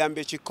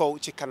 Gambia Chiko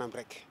Kanam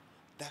rek.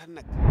 Dara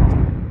nak.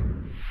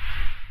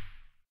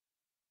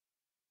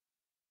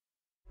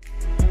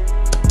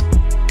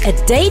 A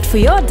date for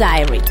your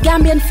diary.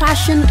 Gambian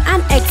Fashion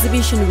and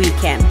Exhibition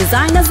Weekend.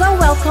 Designers are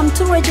welcome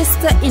to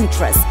register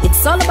interest.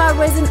 It's all about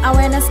raising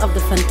awareness of the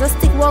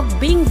fantastic work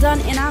being done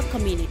in our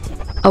community.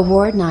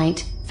 Award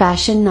Night,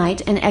 fashion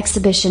night and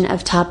exhibition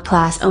of top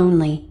class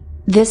only.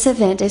 This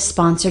event is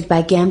sponsored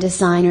by GAM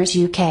Designers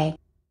UK.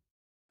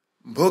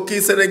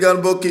 mbokki Sénégal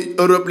mbokki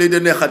Europe li de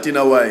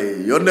neexatina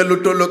waaye yónnee lu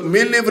tolloog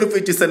 1000 livres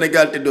fii ci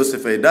Sénégal te doo si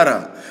fay dara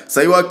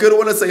say waa kër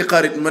wala say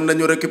xarit mën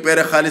nañu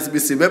récupérer xaalis bi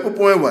si bépp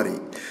point wari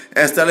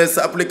installer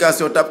sa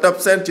application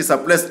TapTap Send ci sa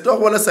Play Store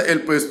wala sa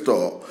LP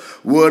Store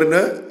wóor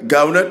na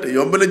gaaw na te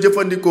yomb na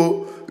jëfandikoo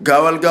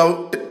gaawal gaaw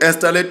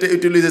installer te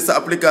utiliser sa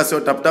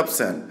application TapTap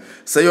Send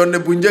sa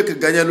yónnee bu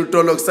njëkk gagné lu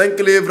tolloog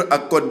 5 livres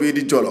ak code bii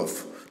di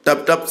Jollof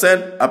TapTap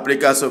Send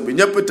application bi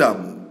ñëpp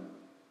taamu.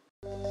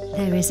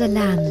 There is a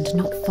land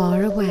not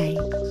far away,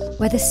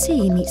 where the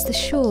sea meets the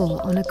shore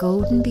on a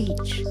golden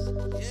beach,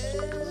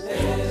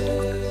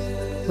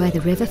 where the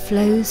river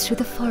flows through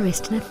the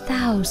forest in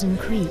 1,000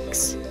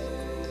 creeks,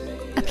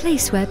 a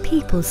place where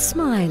people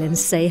smile and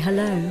say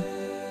hello.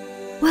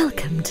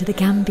 Welcome to the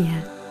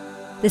Gambia,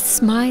 the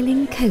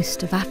smiling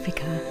coast of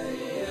Africa.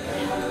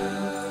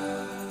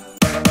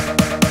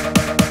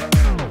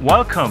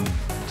 Welcome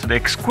to the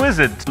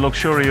exquisite,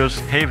 luxurious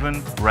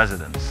Haven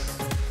residence.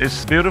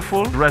 It's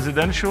beautiful,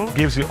 residential,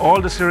 gives you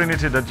all the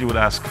serenity that you would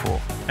ask for,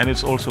 and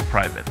it's also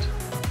private.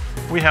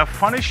 We have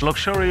furnished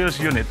luxurious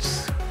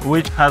units,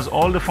 which has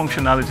all the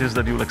functionalities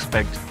that you will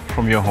expect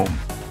from your home.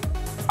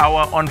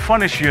 Our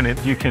unfurnished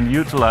unit you can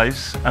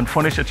utilize and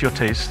furnish at your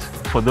taste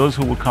for those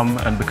who will come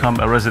and become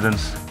a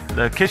residence.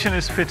 The kitchen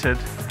is fitted,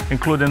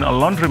 including a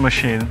laundry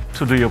machine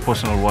to do your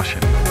personal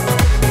washing.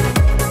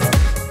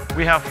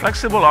 We have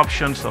flexible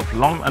options of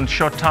long and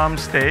short-term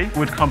stay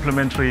with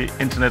complimentary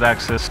internet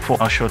access for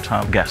our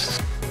short-term guests.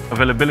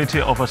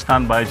 Availability of a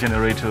standby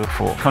generator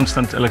for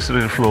constant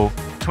electricity flow.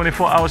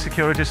 24-hour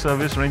security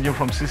service ranging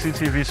from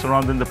CCTV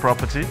surrounding the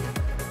property.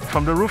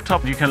 From the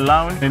rooftop, you can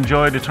lounge,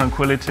 enjoy the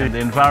tranquility, the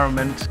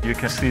environment, you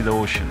can see the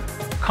ocean.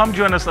 Come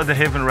join us at the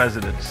Haven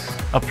Residence,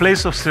 a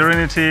place of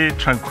serenity,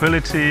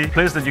 tranquility, a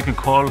place that you can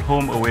call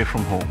home away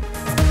from home.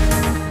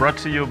 Brought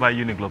to you by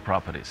Uniglo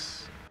Properties.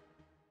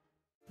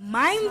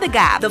 Mind the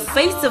Gap. The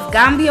face of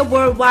Gambia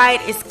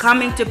worldwide is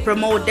coming to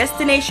promote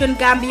Destination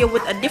Gambia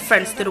with a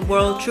difference to the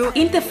world through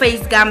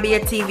InterFace Gambia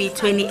TV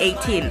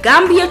 2018.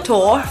 Gambia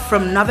tour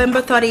from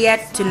November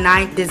 30th to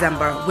 9th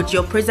December with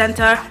your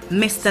presenter,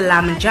 Mr.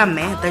 Lamin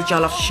Jammeh, The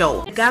Jollof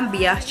Show.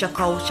 Gambia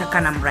Shako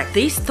Shakanam Rek.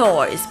 This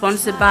tour is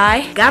sponsored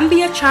by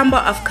Gambia Chamber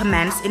of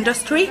Commerce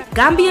Industry,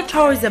 Gambia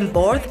Tourism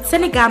Board,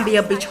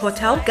 Senegambia Beach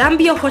Hotel,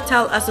 Gambia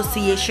Hotel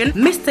Association,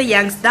 Mr.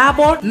 Yangs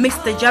Dabor,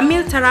 Mr.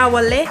 Jamil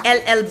Tarawale,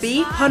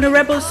 LLB,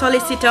 Honorable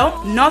Solicitor,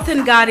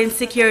 Northern Garden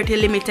Security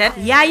Limited,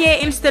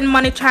 Yaye Instant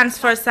Money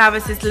Transfer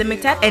Services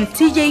Limited, and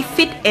TJ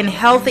Fit and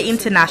Healthy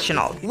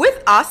International.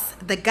 With us,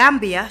 the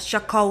Gambia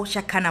Shako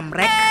Shakanam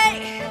Rek.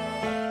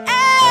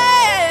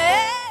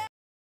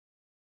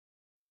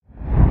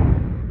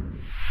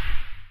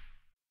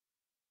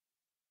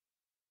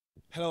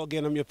 Hello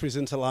again, I'm your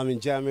presenter Lamin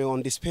Jammeh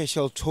on this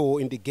special tour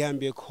in the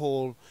Gambia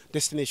called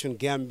Destination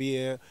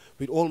Gambia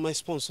with all my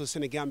sponsors,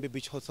 Senegambia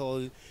Beach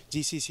Hotel,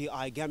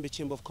 GCCI, Gambia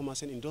Chamber of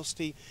Commerce and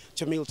Industry,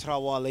 Jamil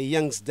Trawale,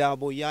 Youngs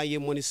Dabo, Yaye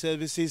Money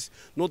Services,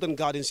 Northern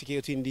Garden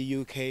Security in the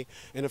UK,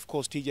 and of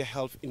course TJ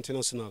Health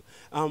International.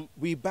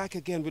 We're back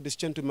again with this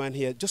gentleman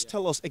here. Just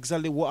tell us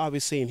exactly what are we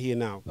saying here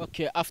now.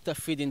 Okay, after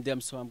feeding them,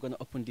 so I'm going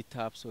to open the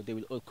tap so they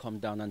will all come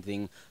down and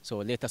drink. So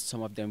later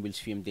some of them will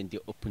swim, then they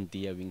open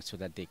their wings so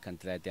that they can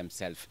dry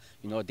themselves.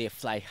 You know, they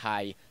fly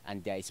high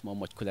and there is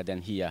much cooler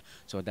than here.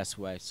 So that's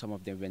why some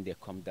of them, when they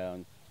come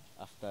down,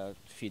 after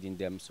feeding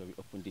them, so we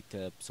open the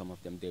tap, some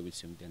of them, they will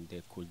swim, then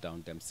they cool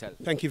down themselves.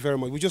 Thank you very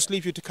much. We just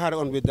leave you to carry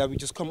on with that. We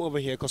just come over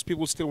here because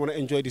people still want to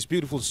enjoy this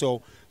beautiful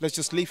show. Let's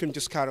just leave him,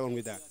 just carry on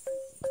with that.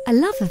 A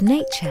love of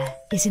nature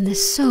is in the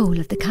soul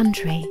of the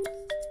country.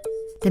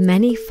 The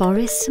many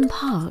forests and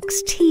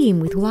parks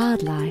teem with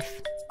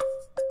wildlife.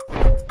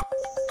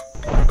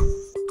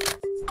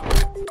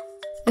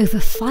 Over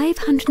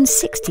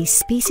 560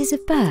 species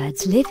of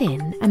birds live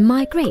in and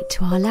migrate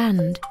to our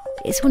land.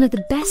 It's one of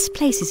the best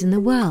places in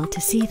the world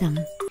to see them.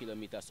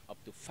 Kilometers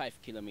up to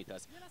 5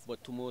 kilometers,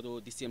 but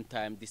tomorrow the same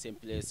time, the same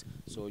place,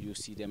 so you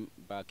see them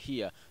back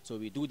here. So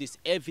we do this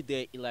every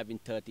day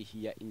 11:30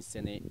 here in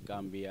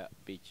Senegambia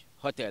Beach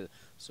Hotel.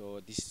 So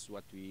this is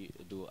what we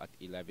do at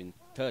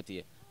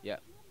 11:30. Yeah.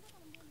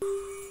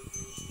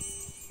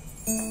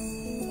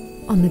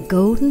 On the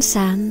golden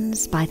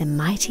sands by the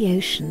mighty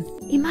ocean,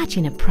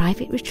 imagine a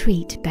private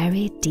retreat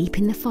buried deep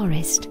in the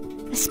forest.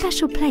 A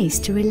special place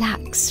to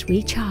relax,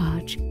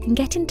 recharge, and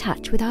get in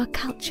touch with our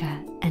culture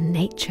and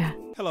nature.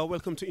 Hello,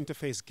 welcome to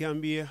Interface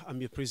Gambia.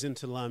 I'm your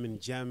presenter Lamin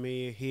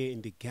Jammeh here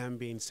in the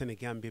Gambia in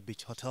Senegambia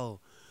Beach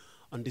Hotel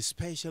on this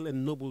special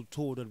and noble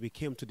tour that we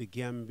came to the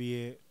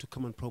Gambia to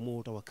come and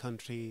promote our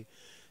country,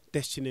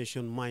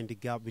 Destination Mind the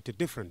Gap with a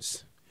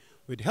Difference.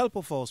 With the help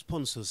of our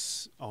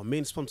sponsors, our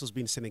main sponsors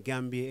being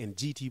Senegambia and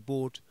GT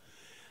Board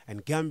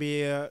and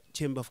Gambia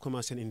Chamber of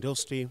Commerce and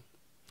Industry,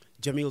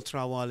 Jamil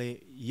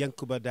Trawale,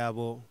 Yankuba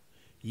Dabo,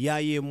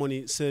 Yaye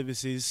Money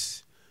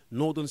Services,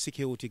 Northern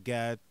Security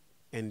Guard,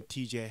 and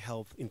TJ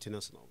Health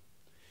International.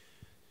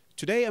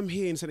 Today I'm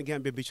here in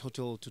Senegambia Beach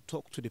Hotel to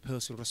talk to the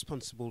person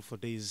responsible for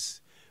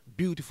this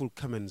beautiful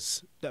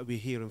comments that we're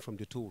hearing from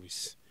the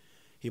tourists.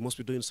 He must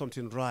be doing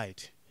something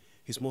right.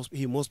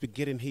 He must be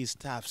getting his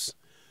staffs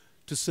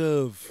to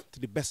serve to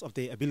the best of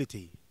their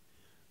ability.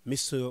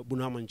 Mr.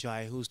 Bunama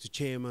Njie, who's the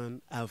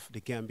chairman of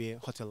the Gambia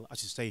Hotel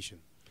Association.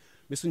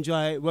 Mr.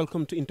 Njie,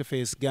 welcome to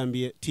Interface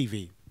Gambia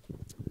TV.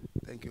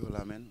 Thank you,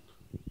 Lamin.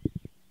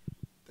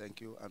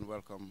 Thank you and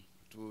welcome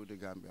to the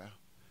Gambia.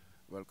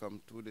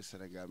 Welcome to the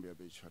Senegambia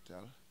Beach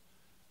Hotel.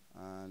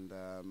 And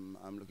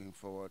I'm looking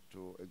forward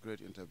to a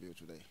great interview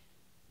today.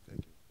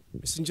 Thank you.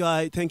 Mr.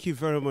 Njie, thank you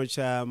very much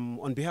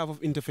on behalf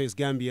of Interface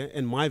Gambia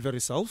and my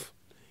very self.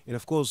 And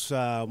of course,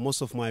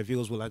 most of my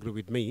viewers will agree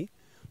with me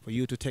for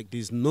you to take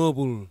this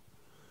noble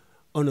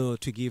honor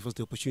to give us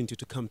the opportunity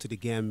to come to the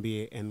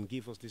Gambia and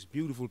give us this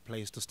beautiful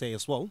place to stay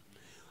as well.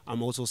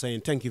 I'm also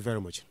saying thank you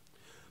very much.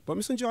 But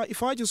Mr. Njie,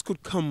 if I just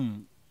could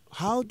come,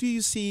 how do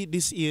you see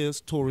this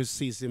year's tourist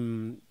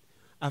season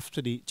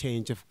after the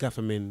change of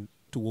government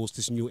towards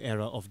this new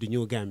era of the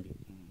new Gambia?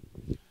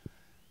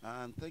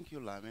 Thank you,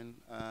 Lamin.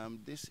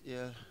 This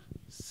year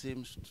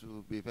seems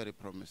to be very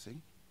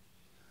promising.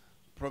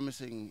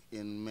 Promising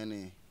in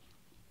many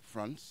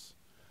fronts.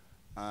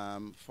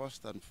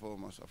 First and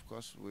foremost, of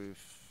course,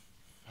 we've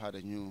had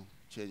a new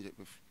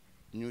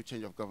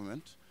change of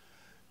government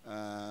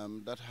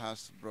that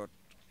has brought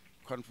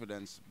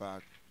confidence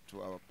back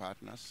to our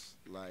partners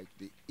like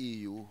the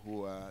EU,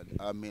 who are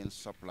our main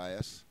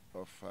suppliers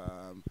of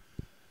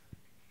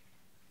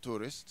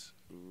tourists.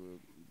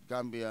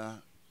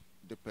 Gambia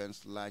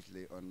depends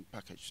largely on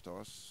package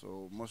stores,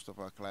 so most of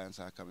our clients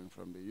are coming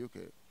from the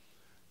UK.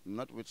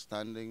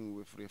 Notwithstanding,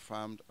 we've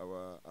reaffirmed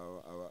our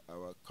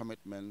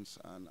commitments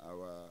and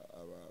our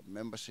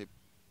membership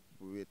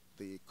with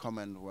the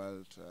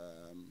Commonwealth,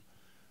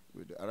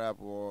 with the Arab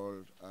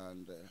world,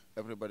 and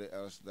everybody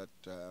else that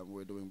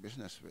we're doing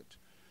business with.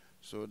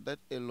 So that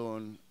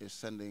alone is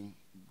sending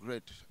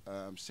great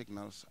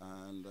signals,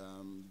 and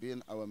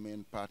being our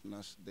main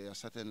partners, they are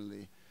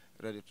certainly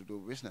ready to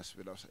do business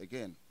with us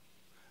again.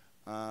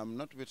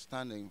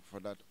 Notwithstanding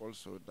for that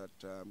also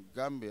that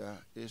Gambia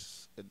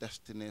is a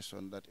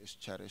destination that is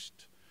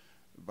cherished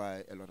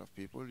by a lot of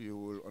people. You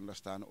will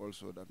understand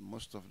also that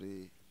most of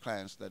the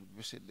clients that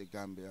visit the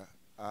Gambia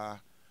are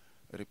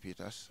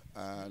repeaters,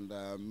 and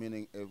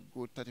meaning a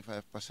good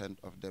 35%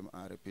 of them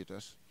are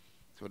repeaters.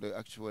 So they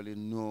actually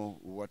know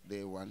what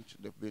they want.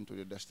 They've been to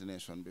the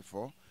destination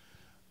before.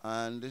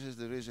 And this is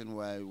the reason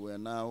why we're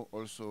now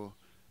also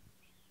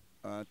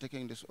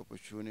taking this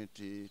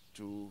opportunity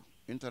to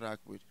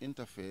interact with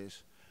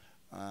InterFace,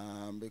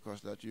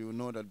 because that you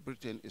know that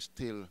Britain is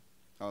still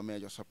our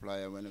major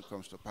supplier when it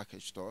comes to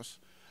package stores,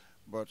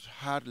 but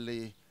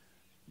hardly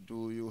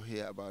do you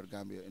hear about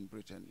Gambia in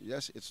Britain.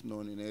 Yes, it's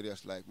known in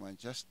areas like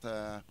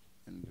Manchester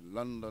and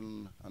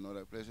London and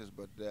other places,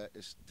 but there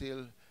is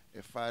still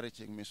a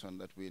far-reaching mission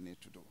that we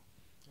need to do.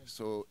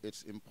 So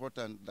it's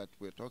important that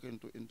we're talking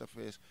to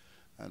InterFace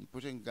and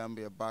putting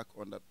Gambia back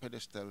on that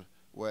pedestal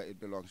where it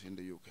belongs in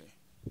the UK.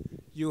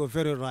 You are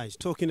very right,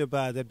 talking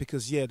about that,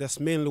 because yeah, that's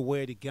mainly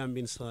where the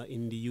Gambians are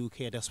in the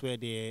UK. That's where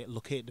they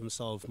locate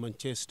themselves,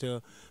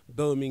 Manchester,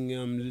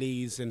 Birmingham,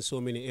 Leeds, and so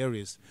many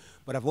areas.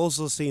 But I've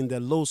also seen that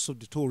loads of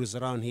the tourists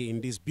around here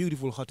in this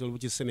beautiful hotel,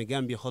 which is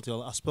Senegambia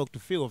Hotel. I spoke to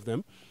a few of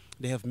them.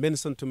 They have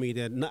mentioned to me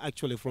that not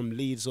actually from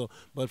Leeds,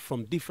 but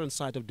from different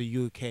sides of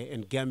the UK,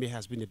 and Gambia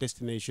has been a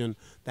destination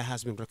that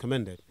has been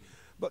recommended.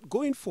 But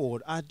going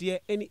forward, are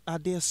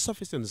there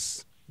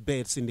sufficient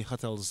beds in the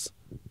hotels?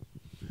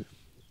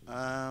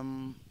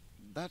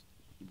 That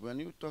when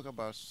you talk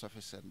about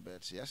sufficient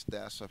beds, yes,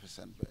 there are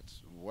sufficient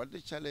beds. What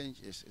the challenge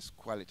is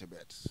quality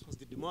beds. Because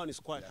the demand is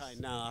quite high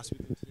now, as we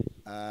can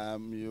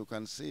see. You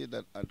can see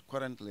that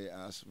currently,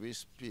 as we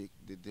speak,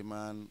 the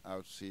demand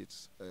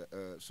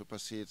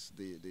supersedes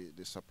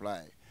the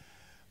supply,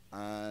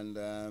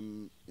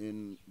 and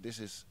this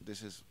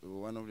is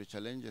one of the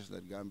challenges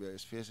that Gambia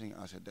is facing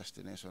as a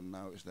destination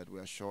now, is that we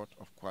are short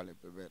of quality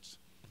beds.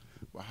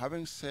 But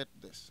having said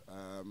this,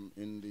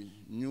 in the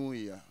new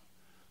year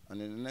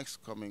and in the next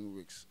coming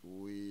weeks,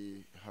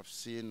 we have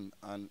seen,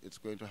 and it's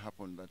going to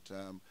happen, that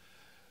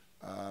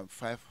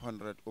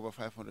over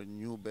 500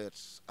 new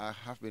beds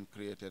have been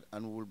created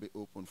and will be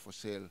open for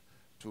sale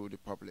to the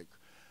public.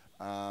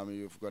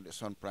 You've got the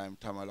Sun Prime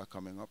Tamala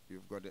coming up.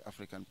 You've got the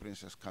African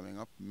Princess coming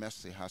up.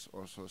 Messi has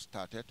also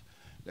started.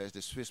 There's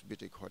the Swiss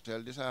Boutique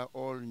Hotel. These are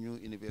all new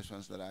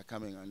innovations that are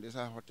coming, and these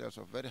are hotels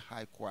of very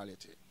high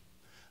quality.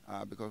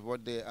 Because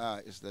what they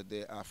are is that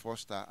they are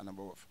 4-star and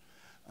above.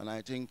 And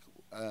I think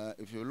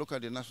if you look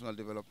at the National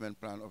Development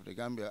Plan of the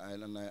Gambia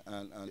Island,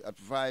 and the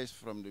advice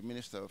from the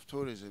Minister of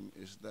Tourism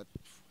is that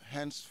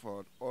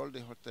henceforth all the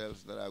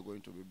hotels that are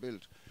going to be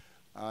built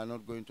are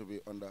not going to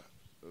be under,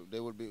 they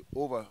will be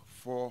over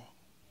 4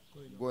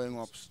 going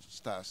up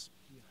stars.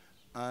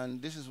 Yeah.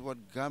 And this is what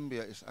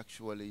Gambia is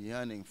actually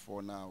yearning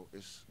for now,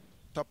 is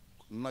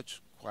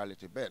top-notch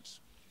quality beds.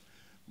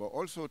 But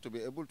also, to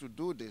be able to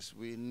do this,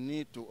 we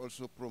need to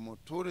also promote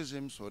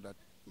tourism, so that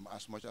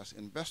as much as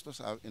investors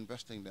are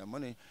investing their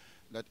money,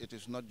 that it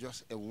is not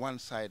just a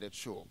one-sided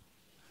show.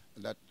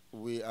 That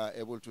we are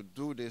able to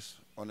do this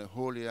on a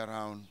whole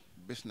year-round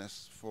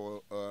business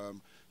for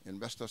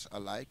investors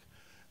alike.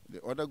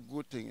 The other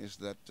good thing is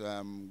that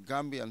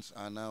Gambians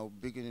are now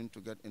beginning to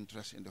get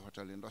interest in the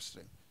hotel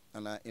industry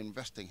and are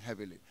investing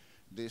heavily.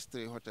 These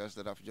 3 hotels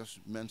that I've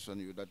just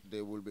mentioned you, that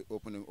they will be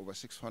opening over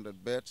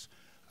 600 beds,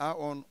 are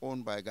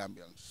owned by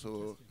Gambians.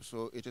 So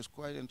it is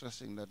quite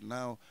interesting that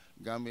now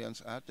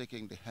Gambians are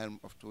taking the helm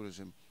of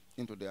tourism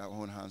into their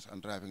own hands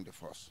and driving the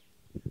force.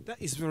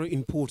 That is very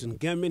important.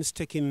 Gambians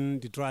taking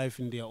the drive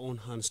in their own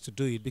hands to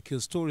do it,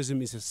 because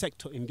tourism is a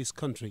sector in this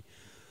country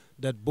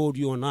that both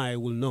you and I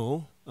will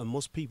know, and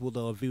most people that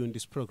are viewing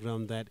this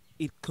program, that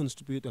it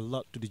contributes a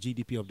lot to the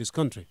GDP of this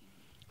country.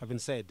 Having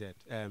said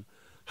that,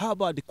 how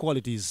about the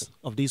qualities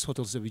of these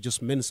hotels that we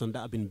just mentioned that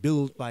have been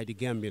built by the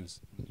Gambians?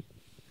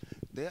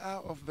 They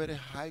are of very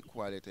high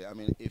quality. I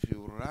mean, if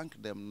you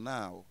rank them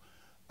now,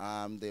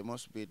 they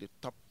must be the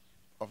top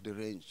of the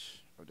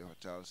range of the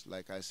hotels.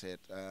 Like I said,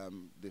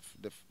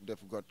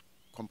 they've got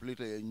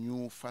completely a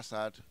new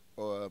facade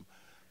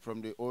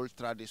from the old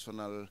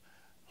traditional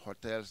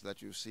hotels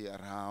that you see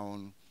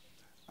around.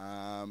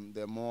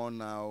 They're more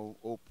now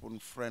open,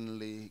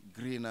 friendly,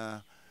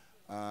 greener,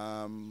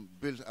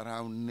 built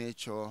around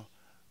nature,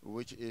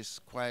 which is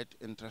quite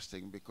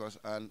interesting because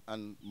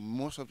and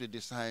most of the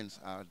designs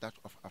are that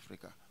of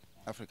Africa.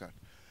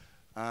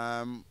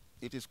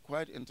 It is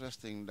quite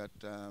interesting that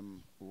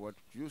what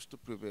used to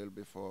prevail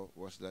before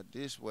was that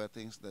these were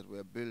things that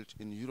were built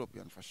in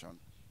European fashion.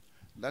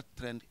 That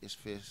trend is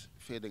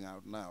fading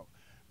out now.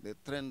 The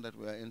trend that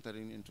we are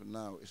entering into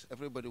now is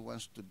everybody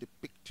wants to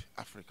depict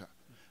Africa,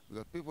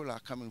 because people are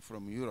coming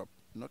from Europe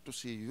not to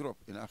see Europe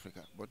in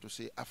Africa, but to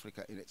see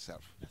Africa in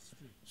itself.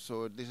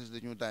 So this is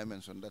the new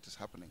dimension that is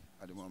happening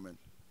at the moment.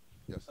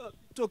 Yes.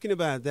 Talking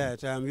about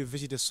that, we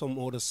visited some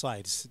other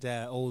sites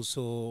that are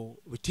also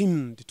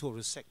within the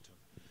tourist sector.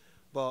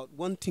 But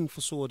one thing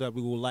for sure that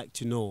we would like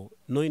to know,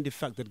 knowing the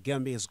fact that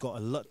Gambia has got a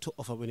lot to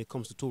offer when it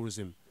comes to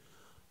tourism,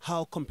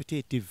 how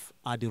competitive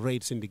are the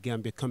rates in the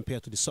Gambia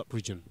compared to the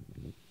sub-region?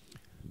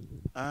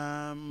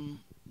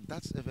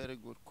 That's a very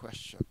good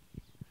question.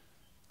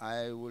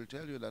 I will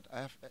tell you that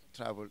I have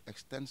traveled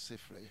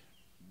extensively,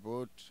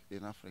 both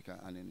in Africa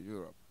and in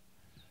Europe.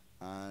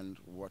 And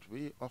what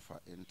we offer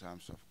in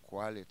terms of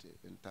quality,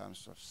 in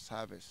terms of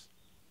service,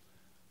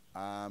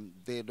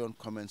 they don't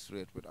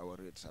commensurate with our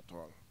rates at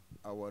all.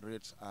 Our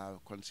rates are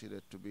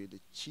considered to be the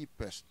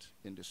cheapest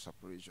in the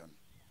sub-region.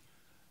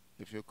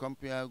 If you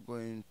compare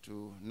going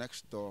to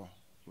next door,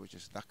 which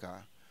is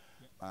Dakar,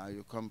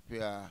 you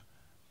compare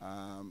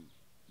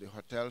the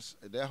hotels,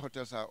 their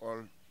hotels are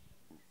all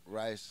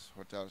rice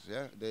hotels,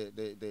 yeah?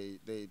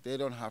 They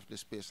don't have the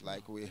space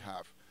like we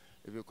have.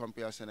 If you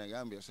compare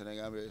Senegambia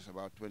is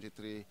about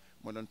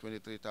more than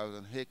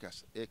 23,000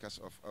 acres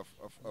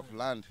of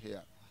land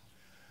here.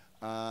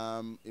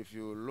 If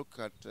you look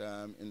at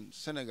in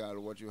Senegal,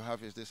 what you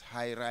have is these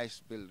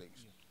high-rise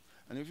buildings.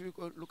 And if you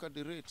look at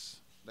the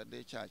rates that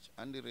they charge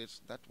and the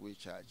rates that we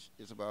charge,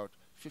 it's about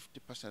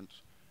 50%.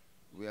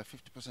 We are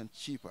 50%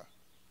 cheaper.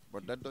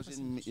 But that doesn't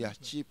mean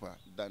cheaper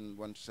than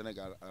what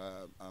Senegal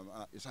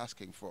is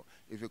asking for.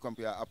 If you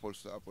compare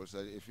apples to apples,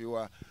 if you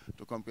were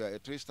to compare a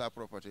 3-star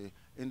property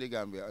in the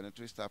Gambia and a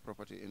 3-star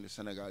property in the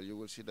Senegal, you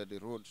will see that the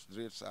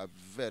rates are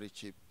very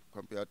cheap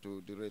compared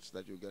to the rates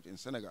that you get in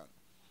Senegal.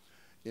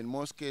 In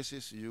most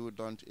cases, you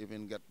don't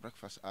even get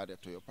breakfast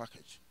added to your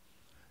package.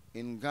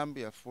 In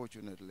Gambia,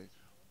 fortunately,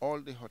 all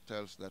the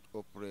hotels that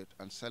operate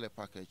and sell a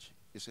package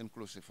is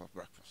inclusive of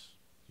breakfast.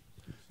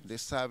 The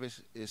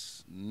service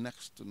is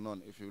next to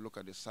none. If you look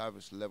at the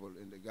service level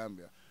in the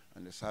Gambia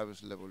and the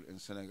service level in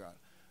Senegal,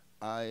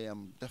 I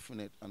am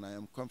definite and I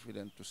am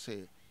confident to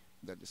say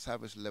that the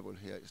service level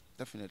here is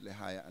definitely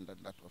higher than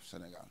that of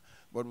Senegal.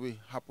 But we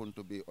happen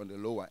to be on the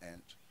lower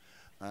end.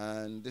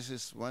 And this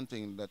is one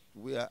thing that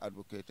we are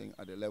advocating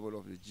at the level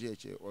of the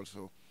GHA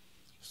also,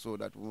 so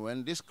that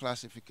when these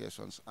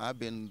classifications are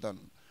being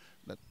done,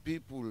 that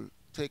people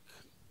take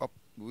up,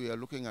 we are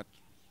looking at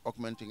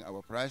augmenting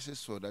our prices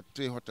so that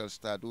 3 hotel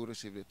star do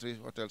receive the 3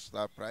 hotel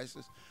star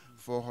prices,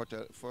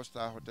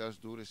 4-star hotels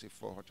do receive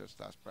 4 hotel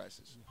stars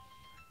prices.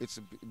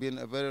 It's been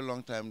a very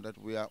long time that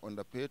we are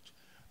underpaid,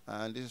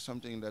 and this is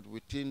something that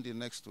within the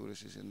next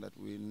tourist season that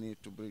we need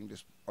to bring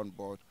this on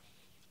board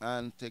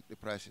and take the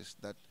prices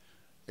that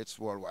it's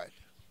worldwide.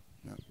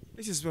 Yeah.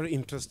 This is very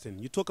interesting.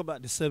 You talk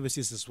about the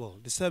services as well.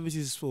 The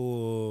services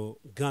for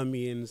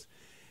Gambians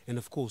and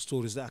of course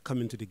tourists that are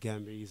coming to the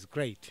Gambia is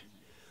great.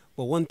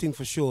 But one thing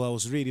for sure, I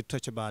was really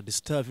touched about the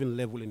staffing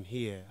level in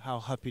here, how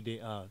happy they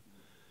are.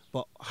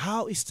 But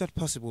how is that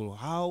possible?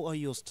 How are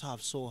your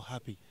staff so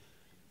happy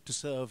to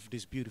serve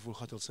these beautiful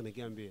hotels in the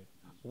Gambia?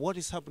 What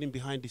is happening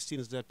behind the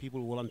scenes that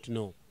people want to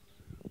know?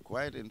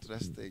 Quite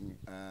interesting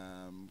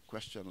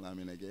question,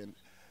 Lamin, again.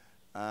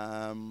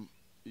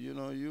 You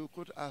know, you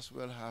could as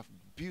well have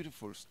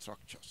beautiful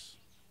structures,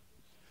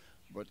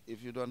 but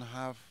if you don't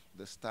have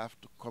the staff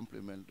to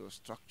complement those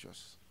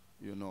structures,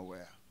 you're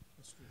nowhere.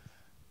 That's true.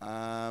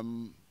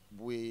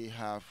 We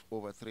have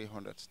over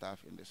 300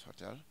 staff in this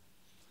hotel,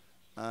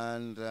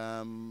 And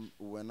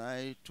when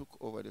I took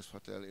over this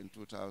hotel in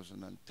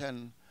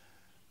 2010,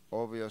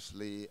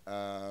 obviously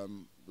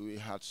we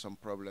had some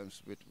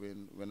problems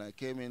between, when I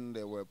came in,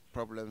 there were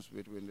problems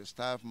between the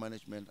staff,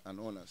 management, and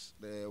owners.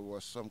 There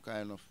was some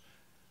kind of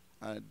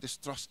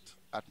distrust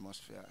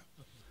atmosphere.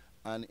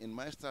 And in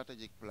my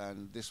strategic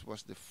plan, this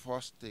was the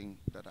first thing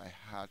that I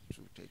had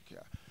to take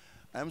care.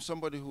 I'm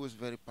somebody who is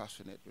very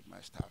passionate with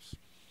my staffs.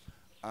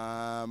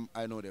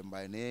 I know them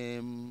by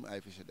name, I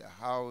visit their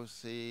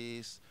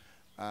houses,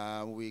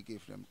 we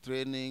give them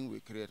training, we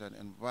create an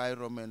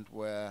environment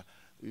where,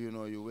 you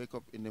know, you wake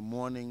up in the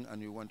morning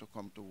and you want to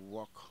come to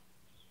work.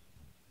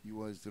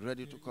 You are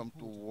ready to come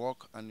to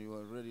work and you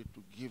are ready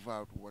to give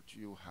out what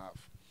you have.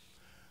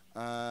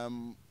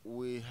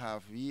 We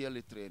have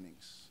yearly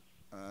trainings.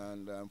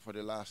 And for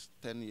the last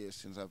 10 years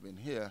since I've been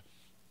here,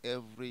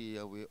 every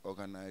year we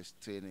organize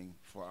training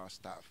for our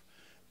staff.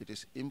 It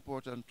is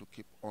important to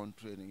keep on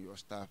training your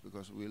staff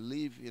because we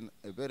live in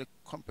a very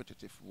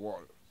competitive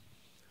world.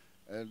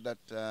 That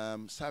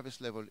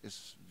service level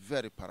is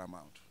very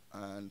paramount,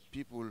 and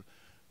people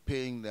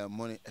paying their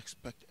money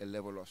expect a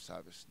level of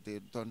service. They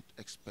don't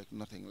expect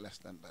nothing less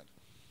than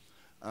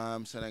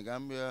that.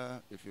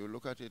 Senegambia, if you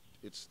look at it,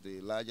 it's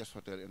the largest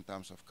hotel in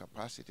terms of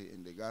capacity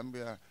in the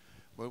Gambia,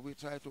 but we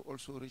try to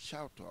also reach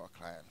out to our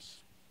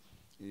clients.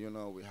 You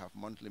know, we have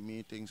monthly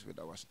meetings with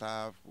our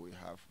staff, we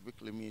have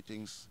weekly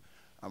meetings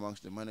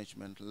amongst the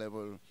management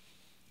level.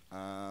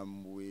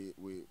 We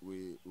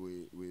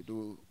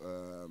do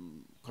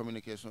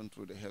communication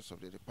through the heads of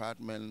the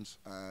departments,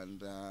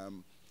 and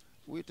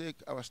we take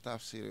our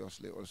staff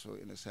seriously also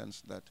in the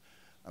sense that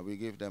we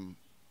give them,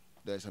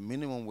 there's a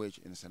minimum wage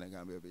in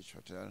Senegambia Beach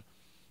Hotel,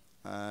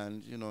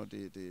 and you know,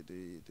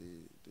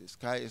 the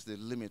sky is the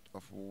limit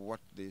of what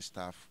the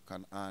staff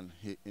can earn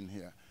in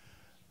here.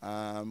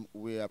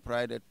 We are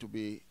prided to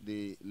be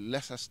the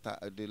lesser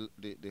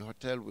the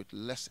hotel with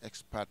less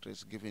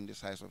expatriates, given the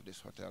size of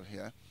this hotel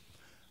here.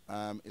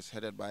 It's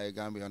headed by a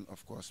Gambian,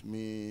 of course,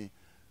 me.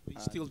 We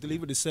still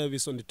deliver the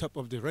service on the top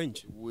of the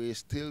range. We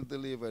still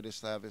deliver the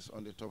service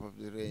on the top of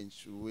the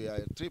range. We are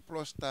a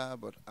 3+ star,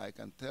 but I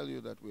can tell you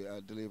that we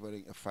are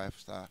delivering a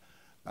 5-star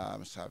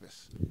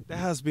service. That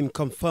has been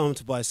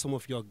confirmed by some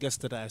of your guests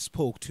that I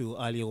spoke to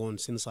earlier on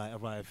since I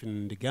arrived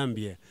in the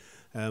Gambia.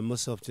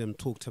 Most of them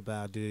talked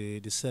about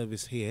the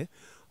service here.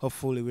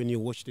 Hopefully when you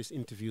watch this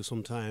interview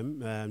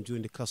sometime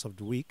during the course of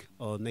the week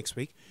or next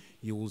week,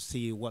 you will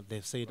see what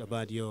they've said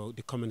about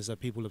the comments that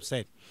people have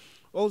said.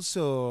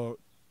 Also,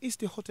 is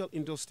the hotel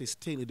industry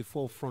still at the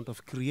forefront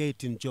of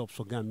creating jobs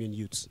for Gambian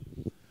youths?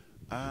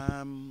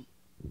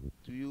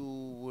 You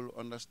will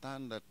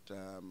understand that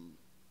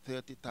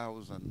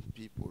 30,000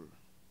 people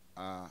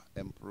are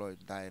employed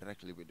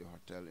directly with the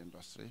hotel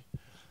industry,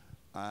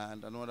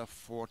 and another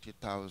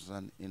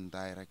 40,000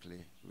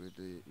 indirectly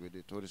with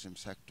the tourism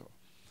sector.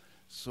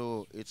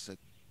 So it's a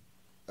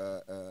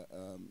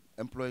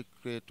employee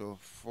creator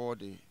for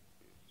the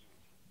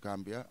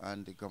Gambia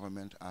and the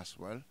government as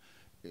well.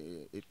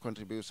 It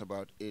contributes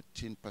about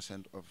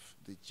 18% of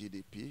the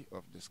GDP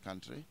of this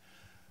country.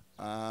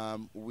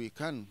 We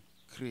can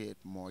create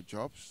more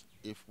jobs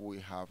if we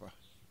have a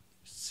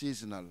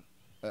seasonal,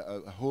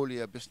 a whole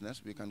year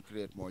business. We can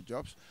create more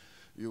jobs.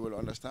 You will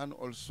understand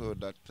also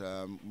that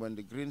when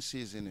the green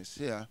season is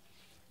here,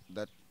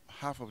 that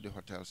half of the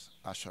hotels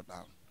are shut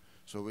down.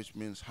 So which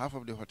means half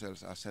of the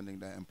hotels are sending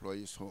their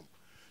employees home.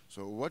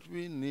 So what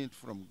we need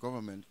from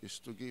government is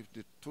to give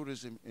the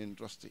tourism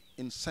industry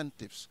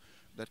incentives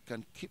that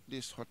can keep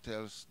these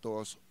hotels'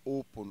 doors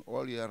open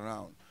all year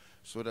round,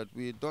 so that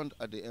we don't,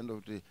 at the end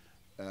of the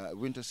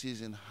winter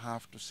season,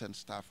 have to send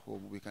staff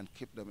home. We can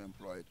keep them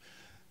employed.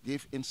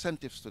 Give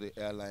incentives to the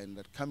airline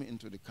that come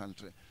into the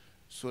country,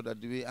 so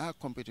that we are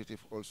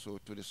competitive also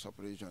to the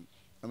sub-region.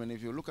 I mean,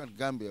 if you look at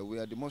Gambia, we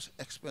are the most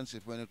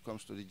expensive when it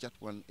comes to the Jet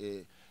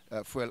 1A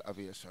fuel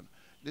aviation.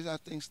 These are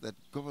things that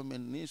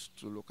government needs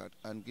to look at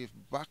and give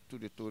back to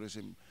the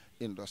tourism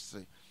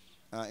industry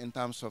in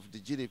terms of the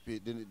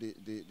GDP,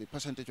 the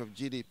percentage of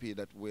GDP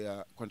that we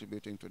are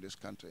contributing to this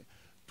country.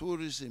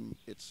 Tourism,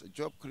 it's a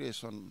job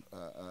creation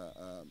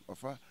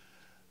offer.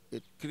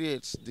 It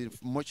creates the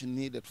much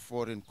needed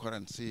foreign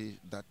currency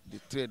that the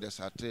traders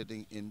are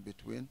trading in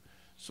between.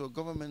 So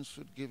government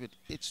should give it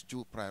its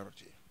due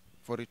priority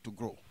for it to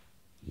grow.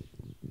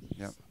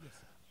 Yeah.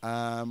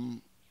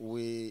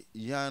 We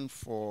yearn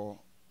for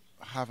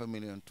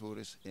 500,000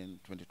 tourists in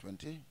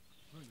 2020.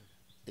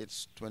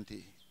 It's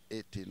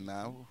 2018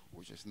 now,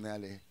 which is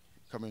nearly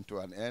coming to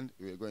an end.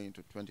 We're going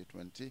into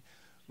 2020.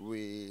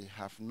 We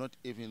have not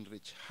even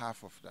reached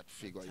half of that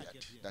figure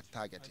yet, that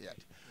target yet.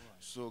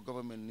 So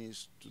government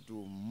needs to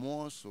do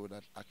more so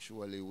that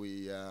actually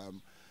we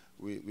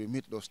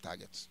meet those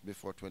targets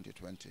before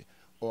 2020,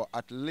 or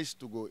at least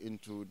to go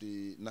into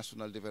the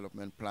National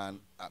Development Plan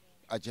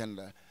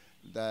agenda,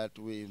 that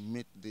we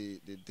meet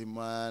the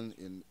demand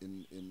in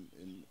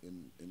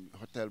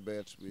hotel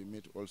beds. We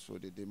meet also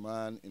the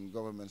demand in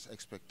government's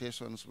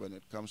expectations when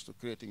it comes to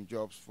creating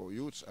jobs for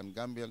youths and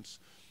Gambians,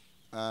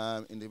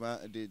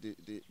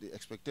 the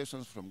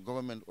expectations from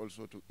government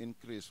also to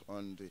increase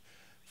on the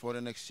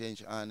foreign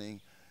exchange earning,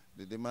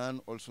 the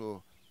demand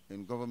also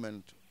in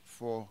government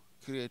for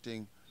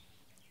creating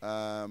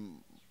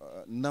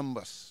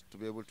numbers, to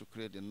be able to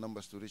create the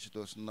numbers to reach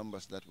those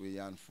numbers that we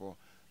yearn for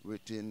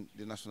within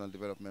the National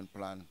Development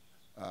Plan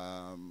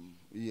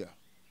year.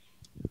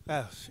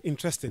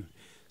 Interesting.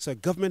 So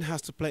government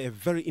has to play a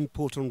very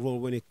important role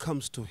when it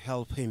comes to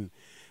helping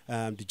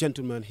the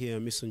gentleman here,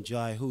 Mr.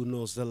 Njie, who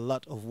knows a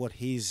lot of what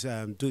he's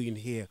doing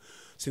here.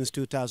 Since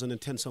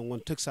 2010,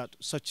 someone took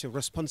such a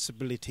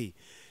responsibility,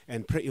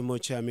 and pretty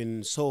much, I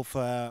mean, so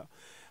far,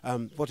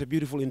 what a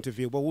beautiful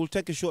interview. But we'll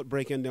take a short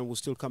break and then we'll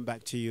still come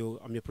back to you.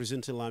 I'm your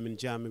presenter, Lamin,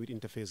 Jammeh, with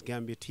Interface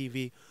Gambia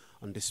TV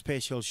on the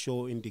special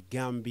show in the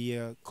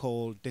Gambia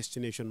called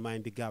Destination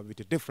Mind the Gap with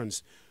a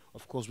Difference.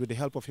 Of course, with the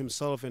help of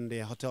himself and the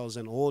hotels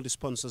and all the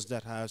sponsors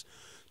that has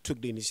took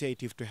the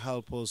initiative to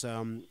help us,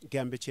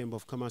 Gambia Chamber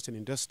of Commerce and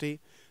Industry,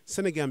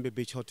 Senegambia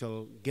Beach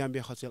Hotel,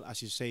 Gambia Hotel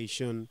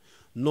Association,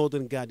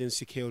 Northern Garden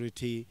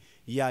Security,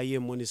 Yaye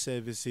Money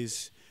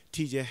Services,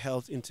 TJ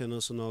Health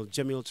International,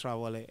 Jamil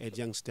Trawale, and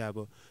Young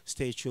Stabo.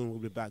 Stay tuned. We'll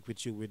be back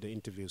with you with the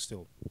interview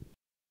still.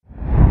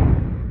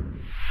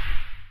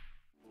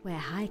 Where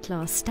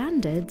high-class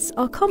standards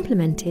are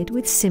complemented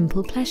with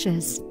simple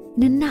pleasures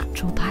in a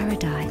natural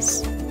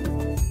paradise.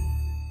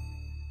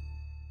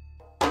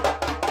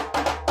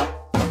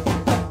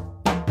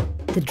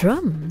 The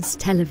drums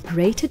tell of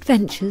great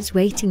adventures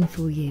waiting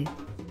for you.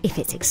 If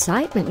it's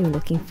excitement you're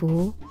looking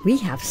for, we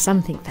have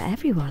something for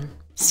everyone.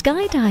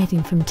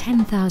 Skydiving from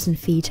 10,000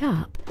 feet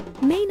up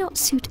may not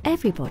suit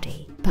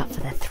everybody, but for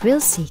the thrill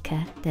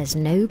seeker, there's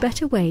no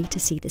better way to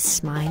see the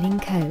smiling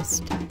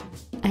coast.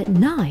 At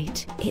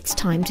night, it's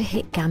time to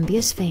hit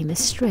Gambia's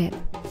famous strip.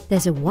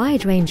 There's a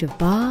wide range of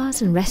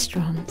bars and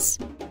restaurants.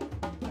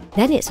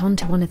 Then it's on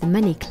to one of the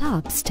many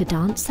clubs to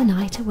dance the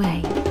night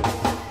away.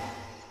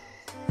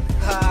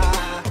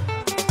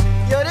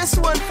 Yo, this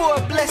one for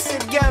a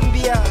blessed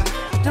Gambia.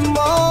 The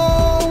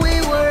more we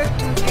work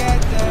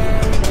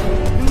together,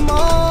 the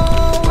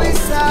more we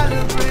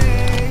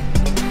celebrate.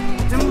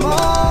 The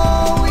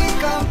more we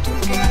come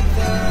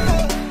together,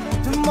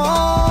 the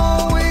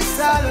more we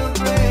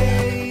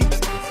celebrate.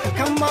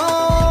 Come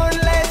on,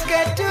 let's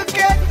get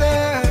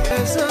together.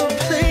 There's a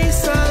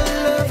place I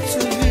love to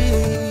be.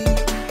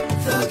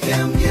 The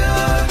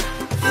Gambia,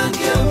 the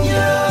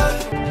Gambia.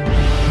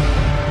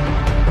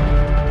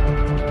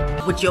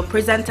 With your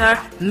presenter,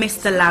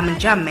 Mr. Lamin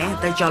Jammeh,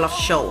 the Jollof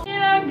Show.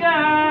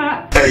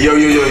 Hey, yo,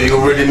 you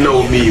already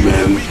know me,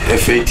 man.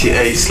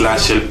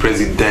 FATA/El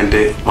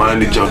Presidente. Man,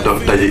 the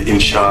Jollof Daje,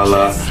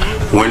 inshallah.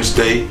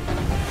 Wednesday.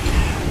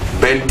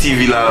 Ben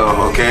TV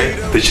la, okay?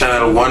 The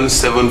channel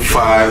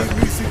 175,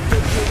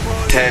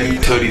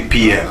 10:30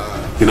 p.m.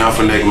 You know,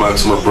 for next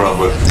month, my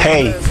brother.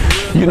 Hey,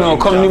 you know,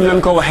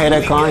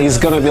 it's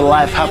gonna be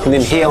live happening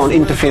here on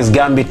InterFace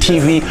Gambia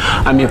TV.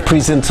 I'm your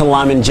presenter,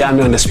 Lamin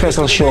Jammeh, on a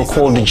special show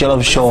called The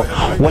Jollof Show.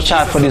 Watch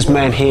out for this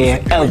man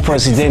here, El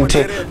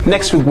Presidente.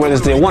 Next week,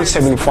 Wednesday,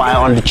 175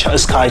 on the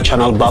Sky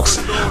Channel box.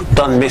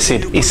 Don't miss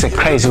it. It's a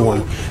crazy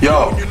one.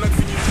 Yo.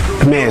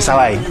 Mais ça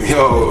va.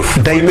 Yo.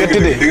 Day metti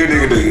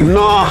de.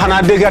 Non,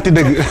 xana degati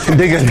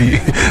degati.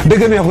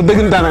 Deug neexu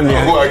deug ndana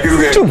neex. Waaw, gis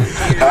nga.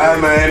 Ah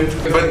man.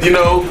 But you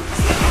know,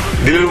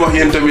 di leen wax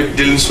yéen tamit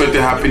di leen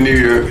souhaiter happy new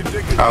year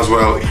as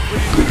well.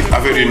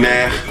 Affaire yu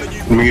neex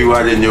mi ngi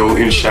waaj a ñëw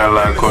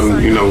inshallah, kon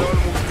you know,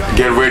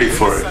 get ready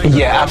for it.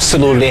 Yeah,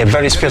 absolutely. A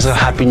very special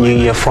happy new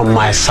year from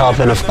myself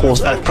and of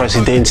course El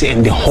Presidente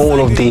and the whole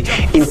of the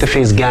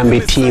Interface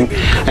Gambia team,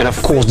 and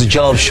of course the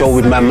Jollof Show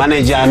with my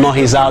manager. I know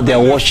he's out there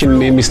watching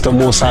me, Mr.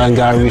 Musa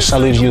Angari. We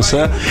salute you,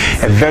 sir.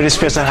 A very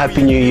special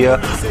happy new year.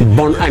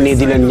 Bon année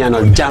di leen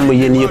ñaanal jàmm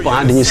yéen yëpp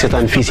ànd ñu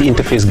seetaan fii ci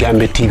Interface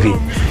Gambia TV.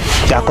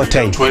 yaa ko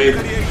tey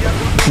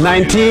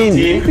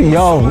 19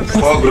 yo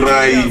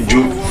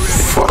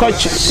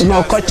coach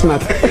no coach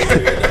nag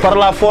par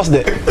la force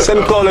de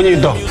seen kaw la ñuy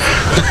dox.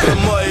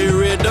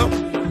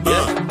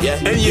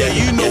 And yeah,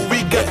 you know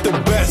we got the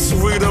best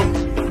rhythm.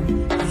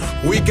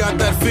 We got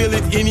that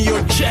feeling in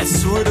your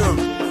chest rhythm.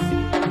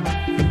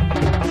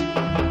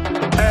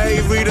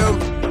 Hey rhythm,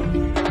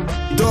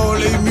 dans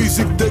les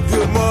musiques de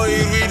mooy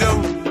rhythm.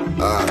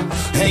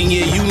 And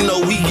yeah, you know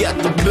we got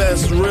the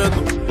best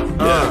rhythm.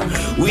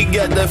 We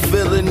got that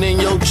feeling in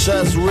your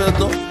chest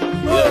rhythm.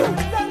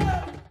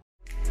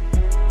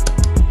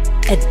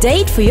 A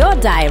date for your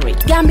diary.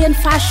 Gambian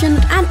Fashion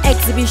and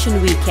Exhibition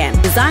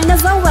Weekend.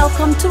 Designers are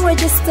welcome to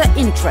register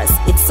interest.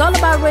 It's all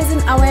about raising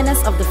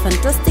awareness of the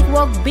fantastic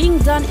work being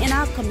done in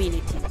our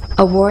community.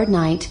 Award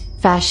night,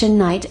 fashion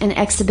night and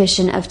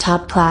exhibition of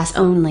top class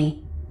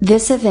only.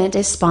 This event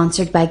is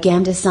sponsored by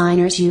Gam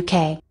Designers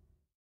UK.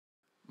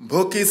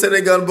 mbokki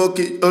Sénégal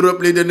mbokki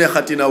Europe li de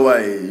neexatina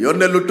waaye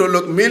yónnee lu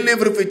tolloog 1000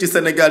 livres fii ci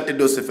Sénégal te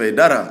doo si fay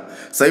dara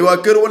say waa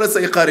kër wala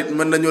say xarit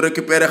mën nañu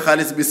récupérer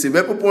xaalis bi si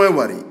bépp point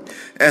wari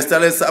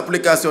installer sa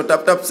application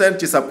TapTap Send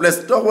ci sa Play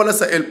Store wala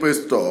sa LP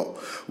Store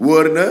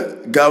wóor na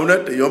gaaw na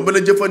te yomb na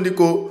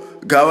jëfandikoo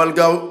gaawal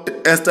gaaw te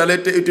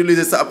installer te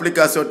utiliser sa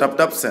application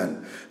TapTap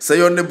Send sa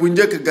yónnee bu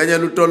njëkk gagné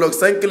lu tolloog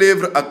 5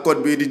 livres ak code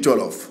bii di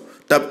Jollof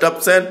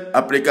TapTap Send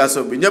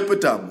application bi ñëpp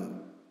taamu.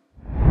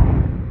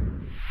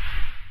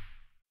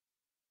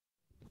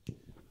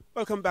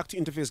 Welcome back to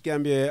Interface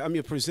Gambia. I'm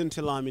your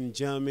presenter, Lamin,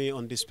 Jammeh,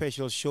 on this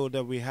special show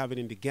that we're having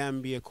in the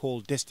Gambia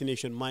called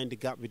Destination Mind the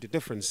Gap with the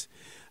Difference.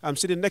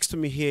 Sitting next to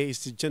me here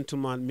is the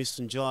gentleman, Mr.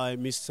 Njie,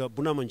 Mr.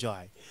 Bunama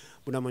Njie.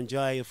 Bunama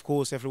Njie, of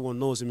course, everyone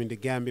knows him in the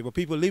Gambia, but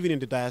people living in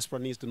the diaspora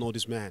needs to know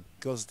this man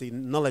because the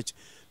knowledge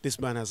this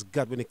man has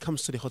got when it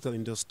comes to the hotel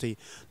industry.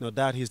 Now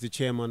that he's the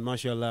chairman,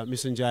 mashallah.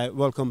 Mr. Njie,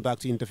 welcome back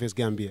to Interface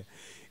Gambia.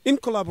 In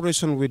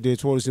collaboration with the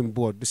Tourism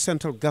Board, the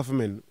central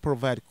government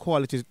provide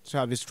quality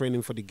service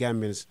training for the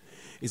Gambians.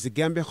 Is the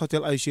Gambia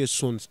Hotel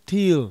Association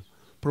still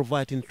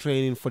providing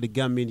training for the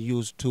Gambian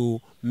youth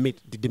to meet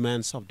the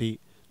demands of the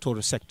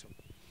tourist sector?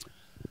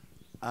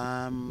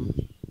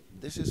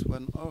 This is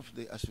one of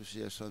the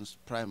association's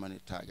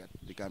primary target,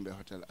 the Gambia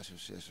Hotel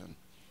Association.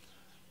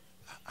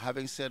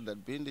 Having said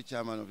that, being the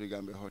chairman of the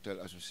Gambia Hotel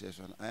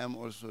Association, I am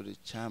also the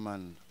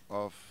chairman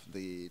of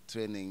the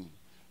training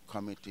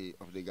committee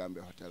of the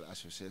Gambia Hotel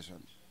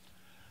Association.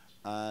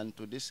 And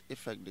to this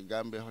effect, the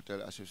Gambia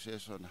Hotel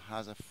Association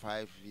has a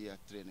 5-year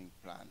training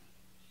plan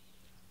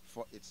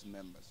for its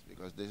members,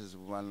 because this is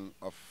one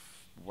of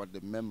what the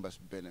members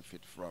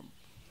benefit from.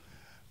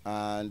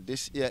 And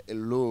this year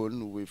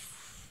alone,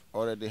 we've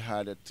already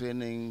had a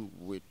training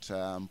with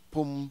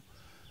PUM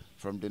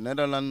from the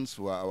Netherlands,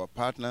 who are our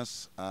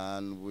partners,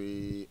 and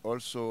we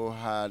also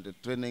had a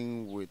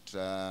training with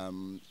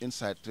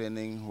Inside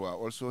Training, who are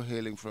also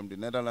hailing from the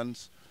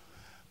Netherlands.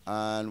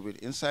 And with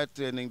Inside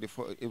Training,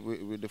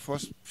 the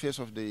first phase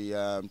of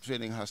the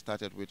training has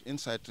started with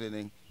Inside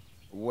Training,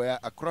 where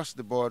across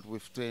the board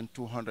we've trained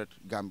 200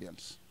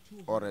 Gambians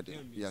already.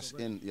 Yes,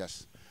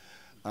 yes.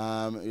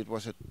 It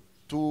was a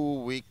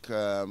 2-week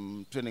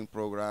training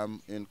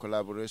program in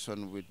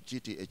collaboration with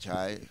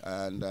GCCI,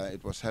 and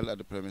it was held at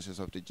the premises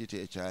of the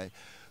GCCI.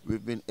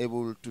 We've been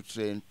able to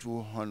train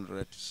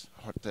 200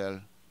 hotel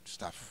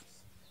staff.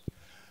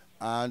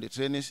 And the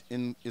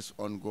training is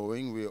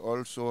ongoing. We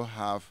also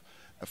have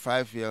a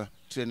 5-year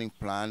training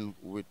plan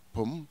with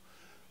PUM.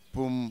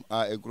 PUM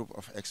are a group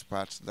of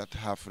experts that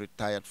have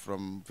retired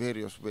from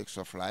various walks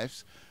of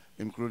life,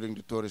 including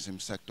the tourism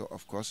sector,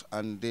 of course,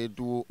 and they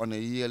do on a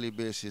yearly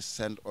basis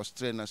send us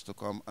trainers to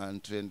come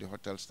and train the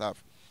hotel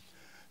staff.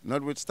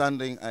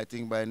 Notwithstanding, I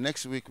think by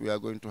next week we are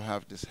going to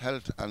have this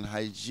health and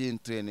hygiene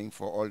training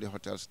for all the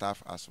hotel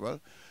staff as well.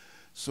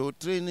 So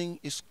training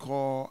is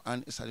core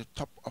and is at the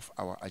top of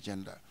our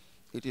agenda.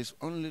 It is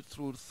only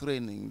through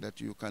training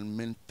that you can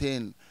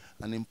maintain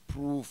and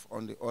improve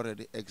on the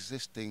already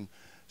existing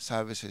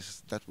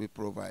services that we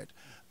provide.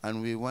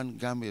 And we want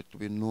Gambia to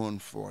be known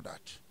for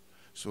that.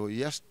 So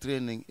yes,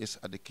 training is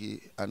at the key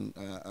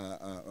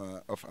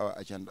of our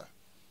agenda.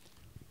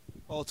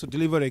 Well, to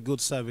deliver a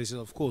good service,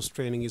 of course,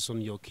 training is on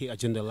your key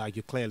agenda, like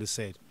you clearly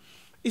said.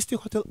 Is the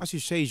Hotel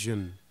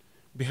Association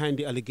behind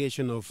the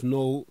allegation of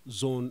no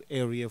zone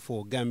area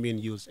for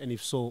Gambian youth, and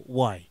if so,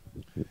 why?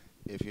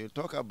 If you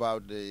talk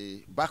about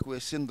the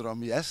backway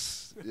syndrome,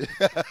 yes.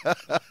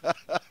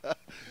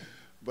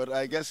 But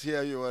I guess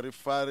here you are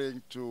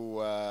referring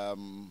to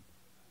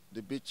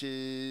the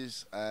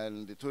beaches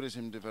and the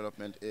tourism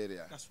development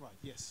area. That's right,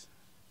 yes.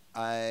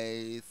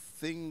 I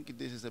think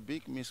this is a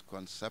big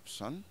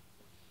misconception,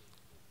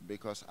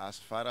 because as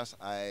far as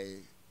I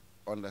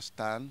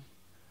understand,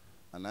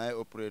 and I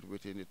operate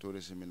within the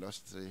tourism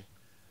industry,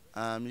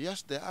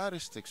 yes, there are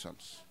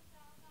restrictions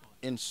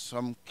in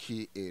some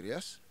key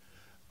areas.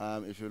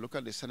 If you look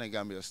at the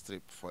Senegambia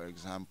Strip, for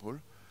example,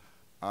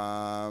 there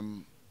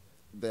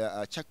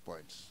are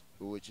checkpoints,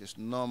 which is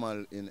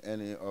normal in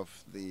any of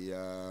the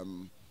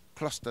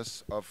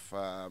clusters of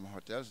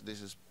hotels.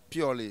 This is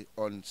purely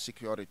on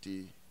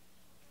security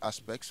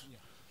aspects,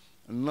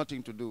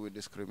 nothing to do with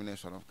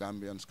discrimination of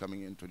Gambians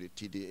coming into the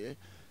TDA.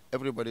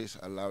 Everybody is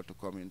allowed to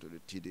come into the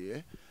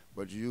TDA,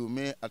 but you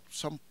may at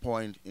some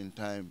point in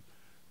time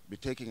be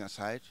taking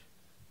aside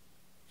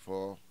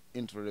for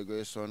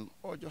interrogation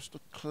or just to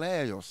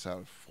clear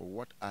yourself for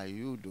what are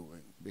you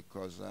doing,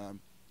 because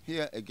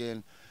here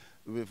again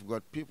we've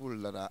got people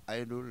that are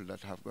idle,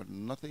 that have got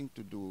nothing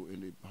to do in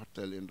the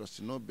hotel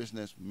industry, no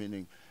business,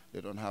 meaning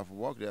they don't have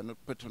work, they are not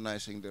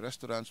patronizing the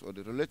restaurants or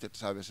the related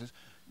services,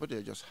 but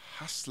they're just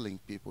hustling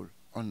people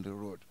on the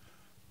road,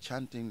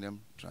 chanting them,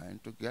 trying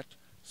to get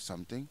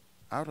something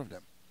out of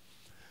them.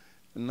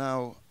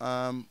 Now,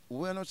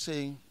 we're not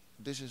saying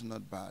this is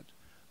not bad.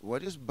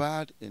 What is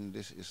bad in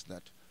this is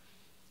that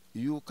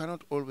you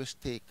cannot always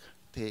take.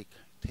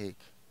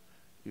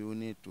 You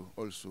need to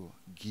also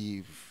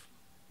give.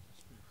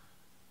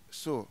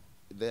 So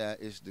there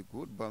is the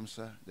good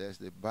bumster, there's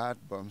the bad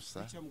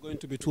bumster. I'm going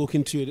to be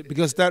talking to you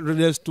because that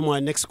relates to my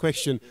next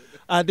question.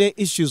 Are there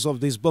issues of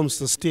these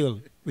bumpsters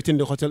still within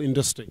the hotel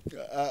industry?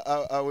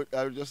 I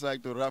would just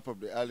like to wrap up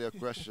the earlier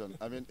question.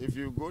 I mean, if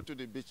you go to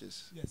the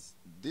beaches, yes,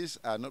 these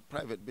are not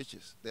private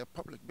beaches, they're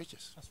public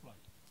beaches. That's right.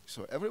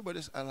 So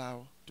everybody's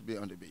allowed to be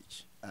on the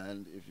beach.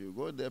 And if you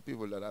go there,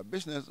 people that have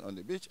business on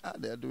the beach are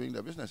there doing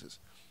their businesses.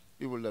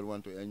 People that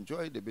want to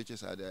enjoy the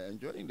beaches are there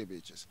enjoying the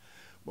beaches.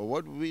 But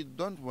what we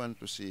don't want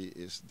to see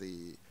is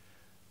the,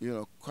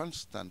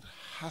 constant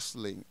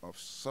hustling of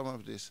some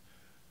of these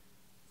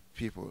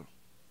people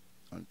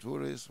and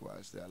tourists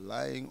whilst they are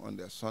lying on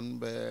their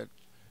sunbed,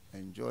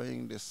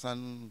 enjoying the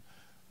sun,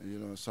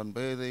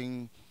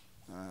 sunbathing.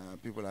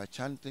 People are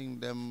chanting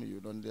them. You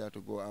don't dare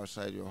to go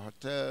outside your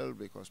hotel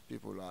because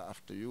people are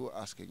after you,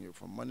 asking you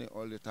for money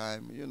all the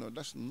time.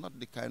 That's not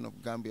the kind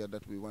of Gambia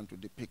that we want to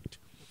depict.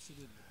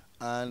 Absolutely.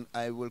 And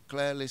I will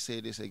clearly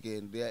say this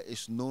again, there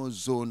is no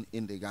zone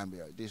in the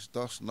Gambia. This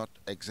does not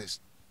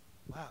exist.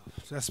 Wow,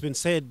 that's been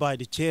said by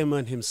the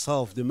chairman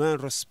himself, the man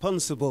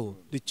responsible.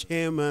 The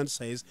chairman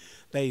says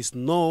there is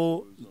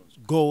no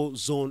go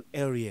zone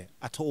area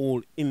at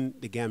all in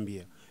the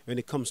Gambia when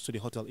it comes to the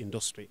hotel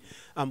industry.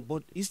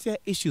 But is there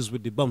issues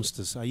with the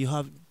bumpsters?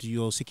 Do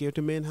your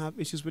security men have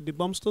issues with the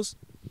bumpsters?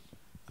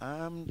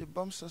 The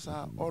bumpsters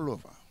are all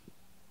over.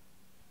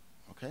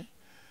 Okay?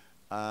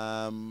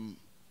 I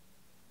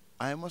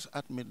must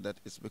admit that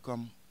it's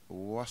become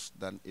worse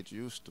than it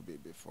used to be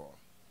before.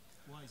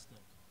 Why is that?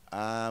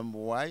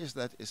 Why is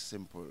that? It's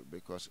simple,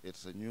 because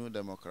it's a new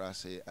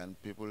democracy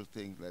and people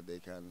think that they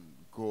can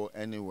go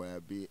anywhere,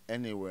 be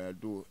anywhere,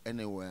 do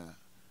anywhere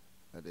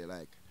that they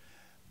like.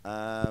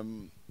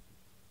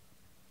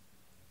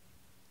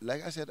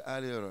 Like I said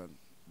earlier on,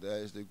 there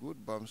is the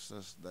good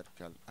bumpsters that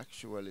can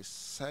actually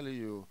sell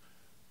you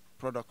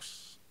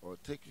products or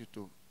take you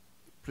to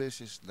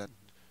places that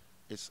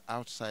it's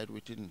outside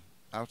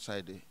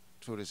the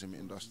tourism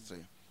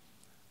industry,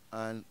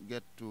 and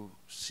get to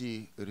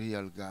see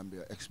real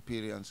Gambia,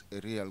 experience a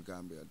real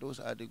Gambia. Those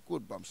are the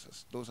good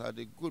bumpsters. Those are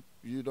the good,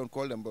 you don't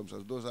call them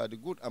bumpsters, those are the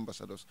good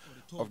ambassadors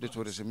of the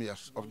tourism,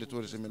 yes, of the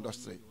tourism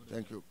industry.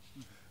 Thank you.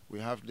 We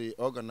have the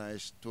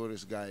organized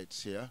tourist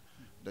guides here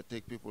that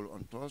take people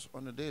on tours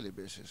on a daily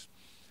basis.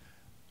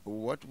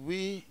 What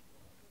we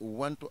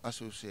want to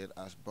associate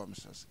as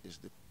bumpsters is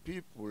the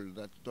people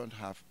that don't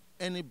have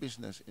any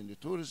business in the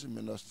tourism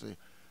industry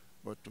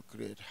but to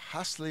create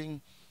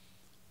hustling,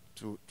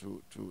 to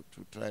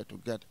try to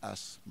get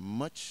as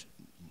much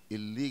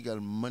illegal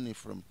money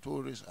from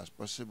tourists as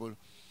possible.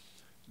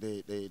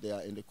 They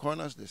are in the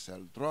corners, they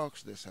sell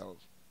drugs, they sell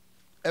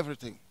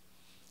everything.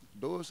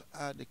 Those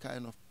are the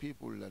kind of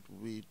people that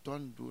we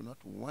do not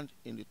want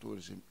in the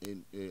tourism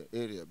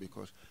area,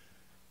 because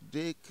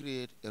they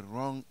create a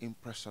wrong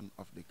impression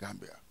of the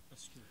Gambia.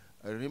 That's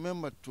true.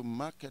 Remember, to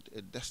market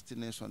a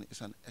destination is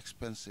an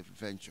expensive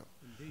venture.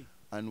 Indeed.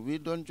 And we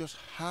don't just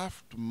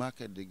have to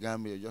market the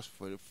Gambia just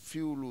for a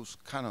few loose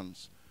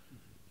cannons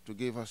to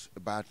give us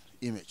a bad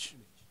image.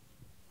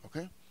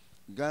 Okay?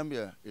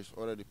 Gambia is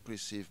already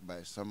perceived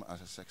by some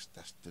as a sex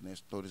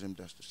destination,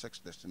 sex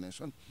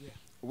destination,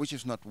 which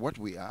is not what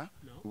we are,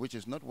 which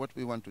is not what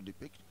we want to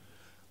depict.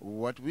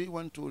 What we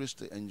want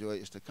tourists to enjoy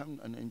is to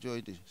come and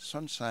enjoy the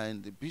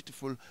sunshine, the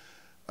beautiful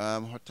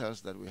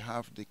hotels that we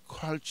have, the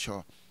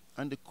culture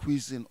and the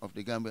cuisine of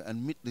the Gambia,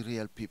 and meet the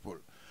real people.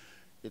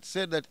 It's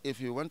said that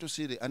if you want to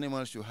see the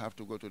animals, you have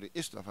to go to the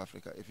east of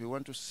Africa. If you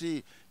want to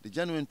see the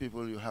genuine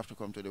people, you have to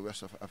come to the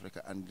west of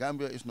Africa. And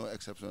Gambia is no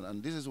exception.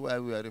 And this is why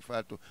we are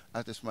referred to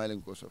as the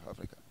smiling coast of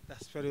Africa.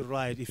 That's very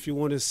right. If you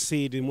want to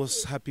see the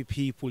most happy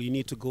people, you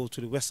need to go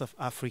to the west of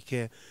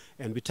Africa.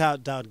 And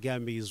without doubt,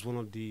 Gambia is one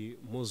of the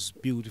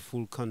most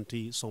beautiful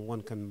countries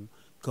someone can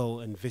go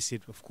and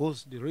visit. Of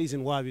course, the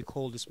reason why we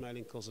call the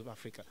smiling coast of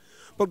Africa.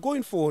 But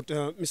going forward,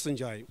 Mr.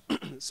 Njie,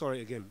 sorry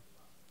again.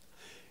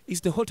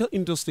 Is the hotel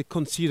industry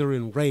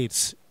considering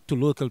rates to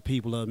local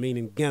people,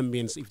 meaning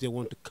Gambians, if they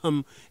want to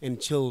come and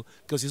chill?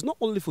 Because it's not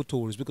only for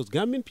tourists, because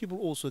Gambian people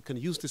also can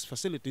use these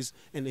facilities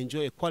and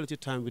enjoy a quality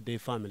time with their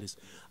families.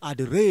 Are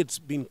the rates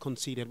being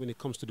considered when it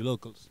comes to the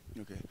locals?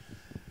 Okay.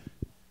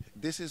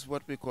 This is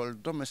what we call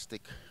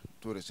domestic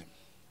tourism.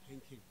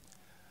 Thank you.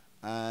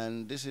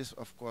 And this is,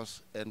 of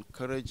course,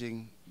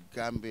 encouraging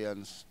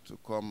Gambians to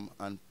come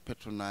and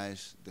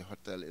patronize the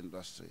hotel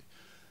industry,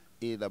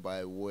 either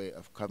by way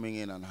of coming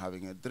in and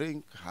having a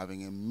drink,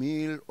 having a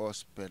meal, or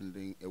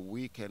spending a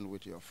weekend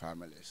with your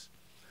families.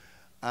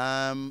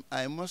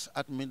 I must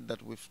admit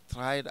that we've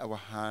tried our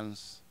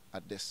hands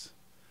at this,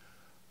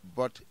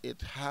 but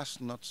it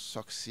has not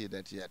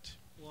succeeded yet.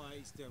 Why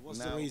is that? What's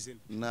the reason?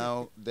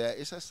 Now, there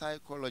is a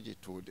psychology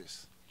to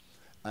this,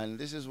 and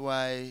this is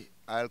why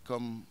I'll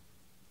come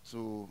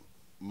to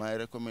my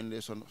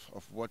recommendation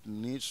of what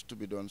needs to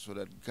be done so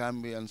that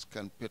Gambians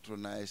can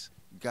patronize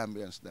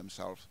Gambians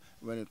themselves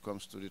when it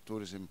comes to the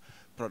tourism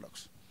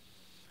products.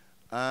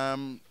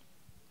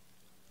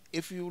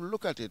 If you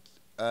look at it,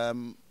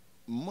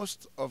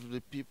 most of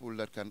the people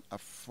that can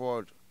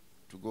afford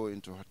to go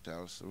into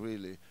hotels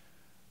really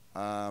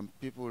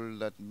people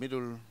that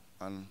middle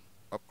and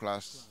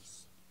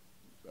up-class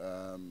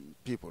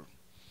people.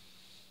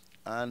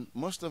 And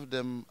most of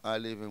them are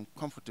living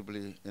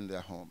comfortably in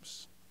their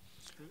homes.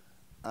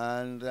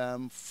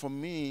 And for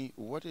me,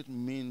 what it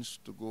means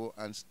to go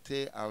and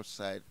stay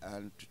outside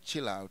and to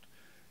chill out,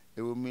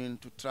 it will mean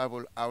to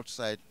travel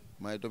outside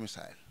my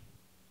domicile.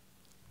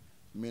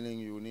 Meaning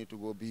you need to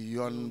go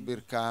beyond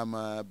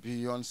Birkama,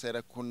 beyond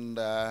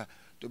Serakunda,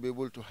 to be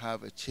able to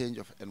have a change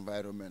of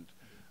environment.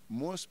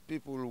 Most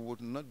people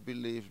would not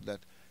believe that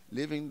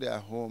leaving their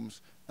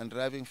homes and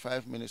driving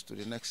 5 minutes to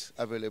the next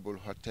available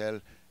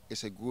hotel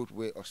is a good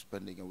way of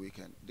spending a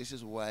weekend. This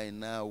is why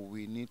now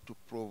we need to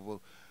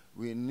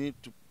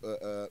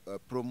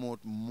promote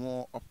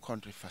more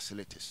up-country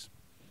facilities.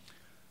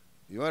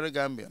 You are a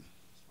Gambian,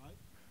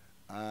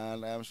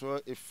 and I'm sure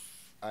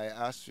if I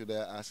asked you,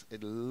 there are a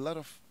lot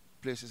of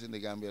places in the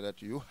Gambia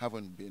that you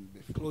haven't been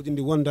before. Including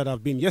the one that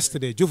I've been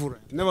yesterday, Jufure.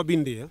 Never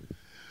been there.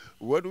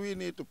 What we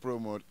need to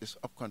promote is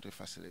up-country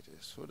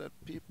facilities so that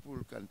people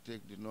can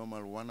take the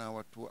normal 1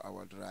 hour, 2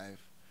 hour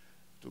drive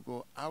to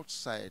go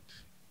outside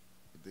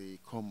the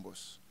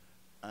combos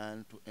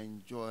and to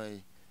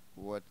enjoy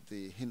what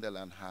the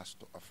hinterland has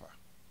to offer.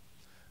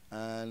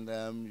 And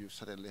you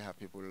certainly have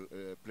people,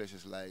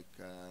 places like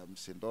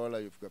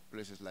Sindola, you've got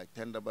places like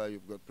Tendaba,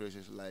 you've got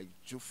places like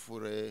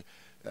Jufure,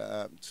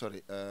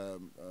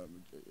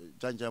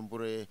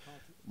 Janjambure,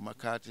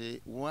 Makati.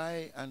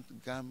 Why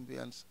aren't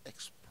Gambians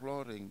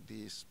exploring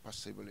these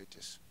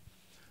possibilities?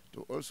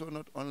 To also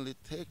not only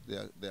take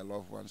their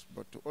loved ones,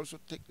 but to also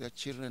take their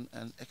children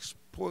and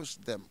expose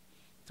them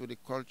to the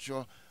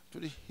culture, to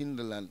the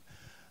hinterland.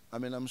 I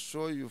mean, I'm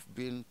sure you've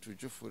been to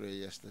Jufure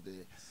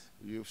yesterday.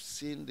 You've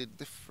seen the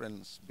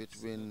difference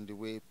between the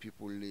way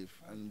people live.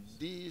 And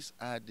these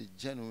are the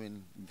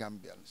genuine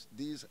Gambians.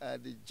 These are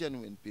the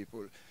genuine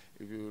people.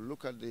 If you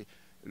look at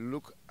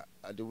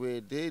the way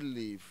they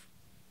live,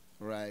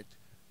 right,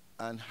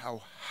 and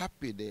how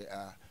happy they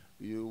are,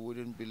 you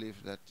wouldn't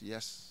believe that,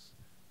 yes,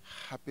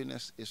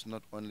 happiness is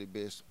not only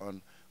based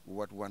on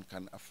what one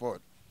can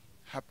afford.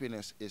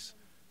 Happiness is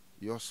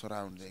your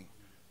surrounding,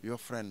 your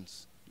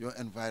friends, your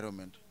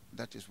environment.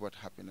 That is what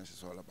happiness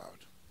is all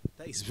about.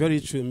 That is very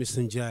true,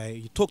 Mr.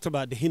 Njie. You talked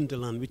about the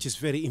hinterland, which is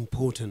very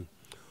important.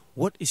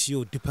 What is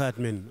your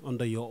department,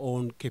 under your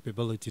own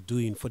capability,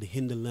 doing for the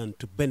hinterland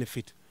to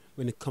benefit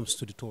when it comes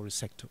to the tourist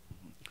sector?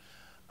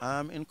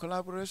 In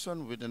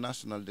collaboration with the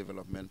National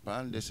Development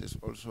Plan, this is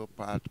also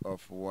part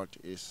of what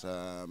is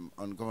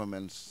on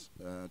government's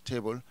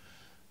table.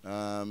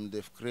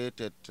 They've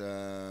created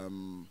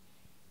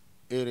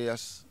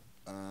areas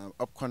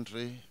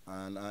up-country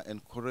and are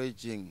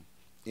encouraging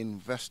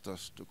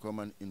investors to come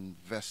and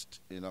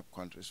invest in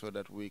up-country so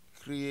that we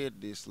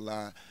create this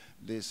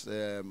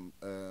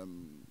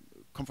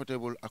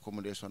comfortable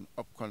accommodation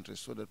up-country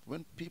so that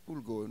when people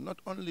go, not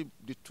only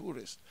the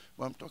tourists,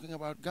 but I'm talking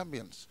about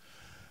Gambians.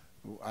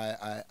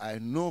 I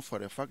know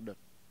for a fact that,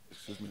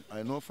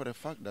 I know for a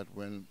fact that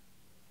when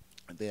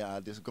there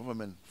are these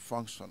government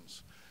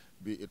functions,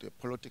 be it a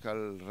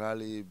political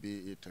rally,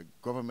 be it a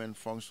government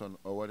function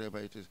or whatever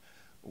it is,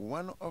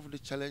 one of the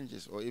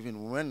challenges, or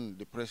even when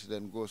the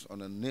president goes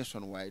on a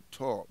nationwide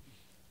tour,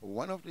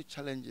 one of the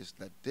challenges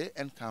that they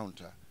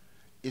encounter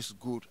is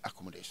good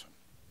accommodation.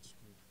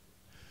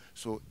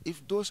 So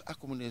if those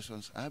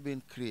accommodations are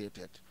being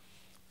created,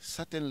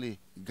 certainly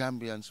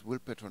Gambians will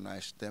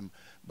patronize them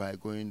by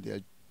going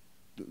there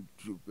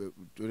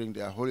during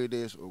their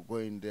holidays or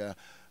going there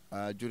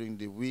during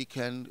the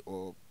weekend,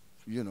 or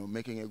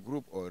making a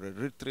group or a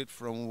retreat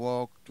from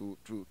work to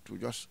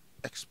just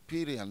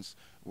experience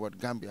what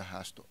Gambia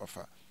has to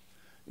offer.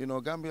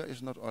 Gambia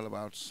is not all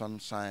about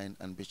sunshine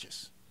and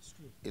beaches.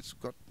 It's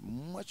got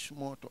much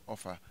more to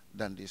offer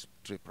than these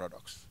three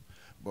products.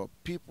 But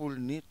people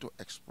need to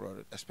explore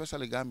it,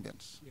 especially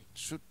Gambians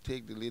should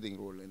take the leading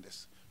role in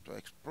this, to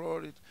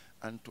explore it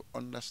and to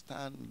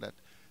understand that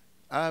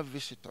our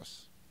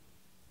visitors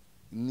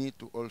need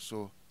to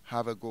also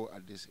have a go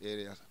at these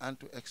areas and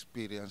to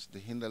experience the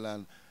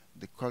hinterland,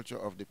 the culture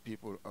of the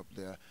people up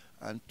there,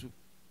 and to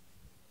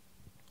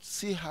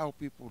see how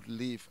people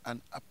live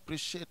and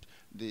appreciate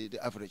the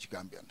average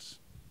Gambians.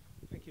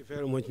 Thank you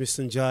very much,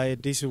 Mr. Njie.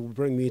 This will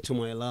bring me to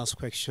my last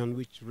question,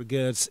 which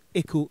regards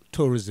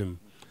ecotourism.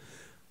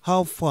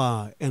 How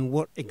far and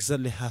what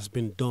exactly has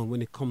been done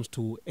when it comes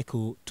to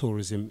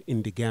ecotourism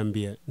in the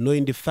Gambia,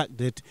 knowing the fact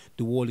that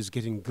the world is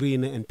getting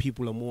greener and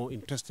people are more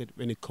interested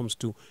when it comes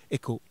to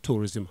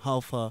ecotourism?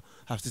 How far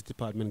has this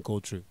department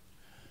gone through?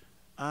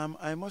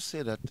 I must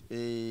say that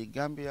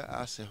Gambia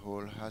as a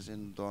whole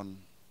hasn't done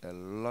a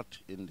lot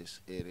in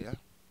this area.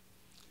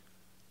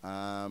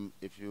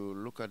 If you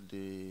look at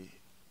the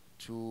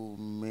two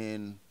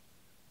main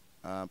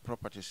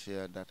properties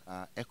here that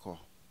are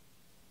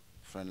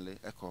eco-friendly,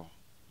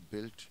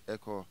 eco-built,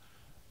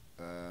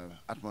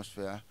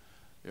 eco-atmosphere,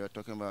 you're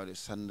talking about the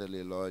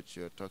Sandali Lodge,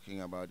 you're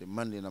talking about the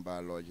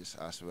Mandinaba Lodges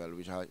as well,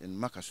 which are in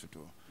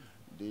Makasutu.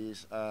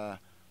 These are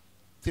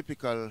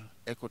typical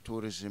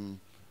ecotourism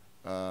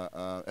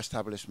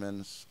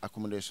establishments,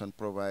 accommodation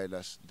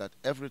providers, that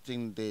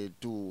everything they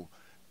do,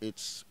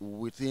 it's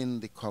within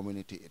the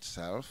community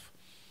itself.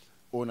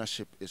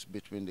 Ownership is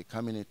between the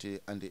community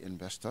and the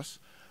investors.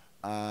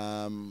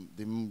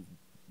 The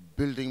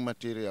building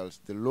materials,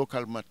 the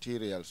local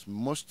materials,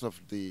 most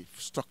of the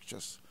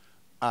structures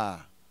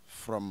are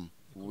from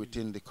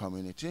within the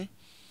community.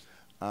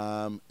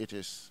 It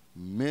is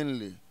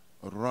mainly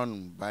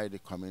run by the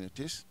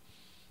communities,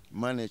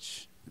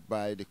 managed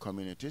by the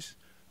communities,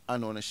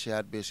 and on a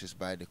shared basis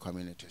by the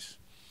communities.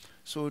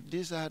 So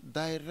these are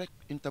direct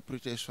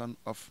interpretation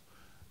of,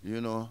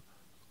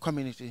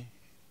 community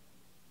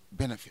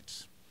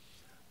benefits.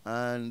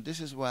 And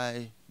this is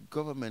why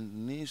government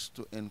needs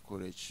to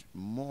encourage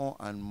more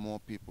and more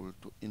people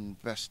to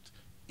invest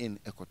in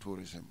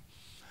ecotourism.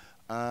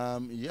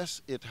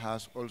 Yes, it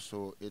has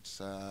also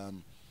its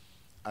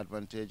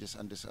advantages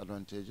and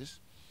disadvantages.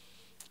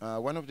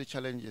 One of the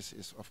challenges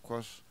is, of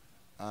course,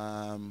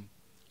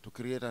 to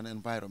create an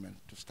environment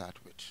to start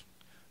with.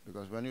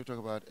 Because when you talk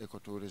about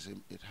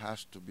ecotourism, it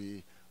has to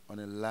be on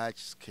a large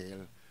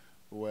scale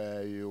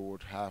where you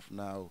would have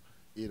now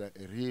either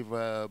a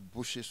river,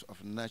 bushes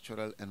of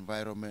natural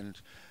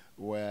environment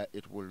where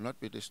it will not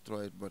be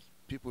destroyed, but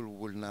people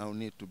will now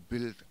need to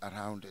build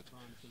around it.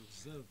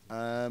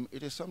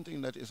 It is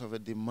something that is of a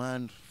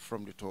demand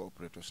from the tour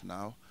operators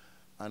now,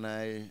 and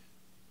I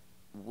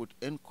would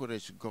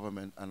encourage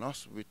government and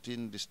us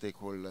within the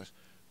stakeholders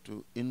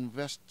to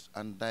invest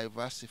and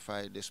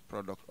diversify this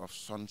product of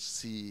sun,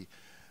 sea,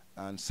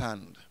 and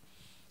sand.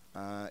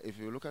 If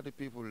you look at the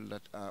people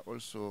that are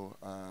also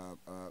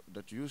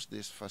that use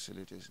these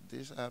facilities,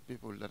 these are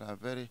people that are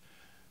very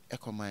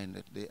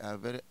eco-minded. They are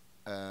very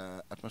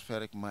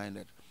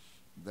atmospheric-minded.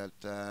 That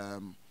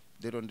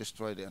they don't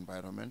destroy the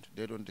environment.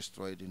 They don't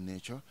destroy the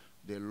nature.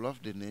 They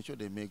love the nature.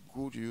 They make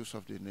good use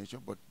of the nature,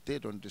 but they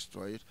don't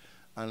destroy it.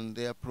 And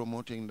they are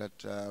promoting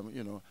that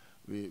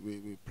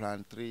we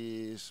plant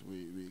trees.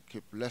 We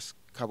keep less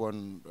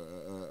carbon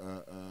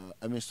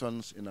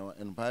emissions in our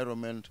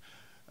environment.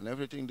 And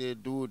everything they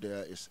do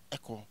there is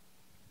eco-friendly.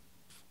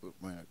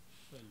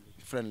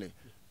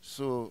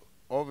 So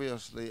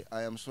obviously,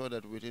 I am sure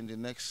that within the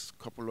next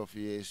couple of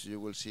years, you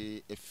will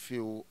see a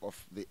few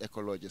of the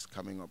ecologists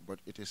coming up. But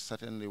it is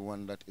certainly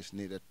one that is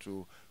needed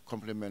to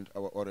complement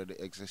our already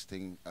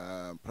existing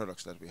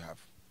products that we have.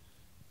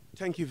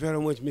 Thank you very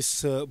much,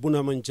 Mr.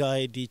 Bunama,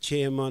 Njie, the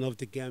chairman of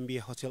the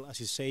Gambia Hotel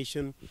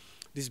Association.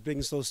 This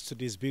brings us to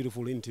this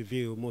beautiful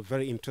interview, a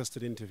very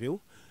interested interview.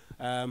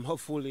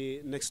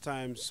 Hopefully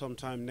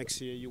sometime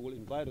next year, you will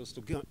invite us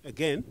to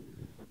again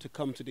to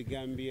come to the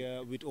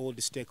Gambia with all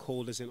the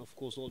stakeholders and of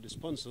course all the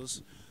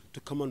sponsors to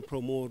come and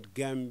promote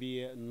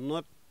Gambia,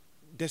 not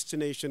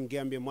destination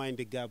Gambia Mind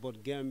the Gap,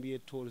 but Gambia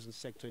tourism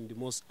sector in the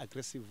most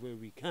aggressive way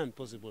we can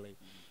possibly,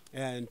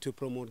 and to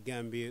promote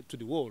Gambia to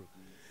the world.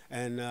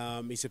 And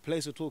it's a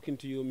pleasure talking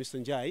to you, Mr.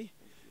 Njie.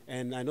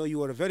 And I know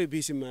you are a very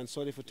busy man.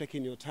 Sorry for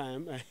taking your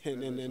time.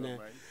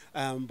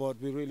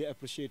 But we really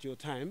appreciate your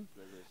time.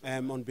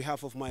 On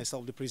behalf of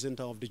myself, the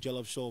presenter of the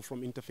Jollof show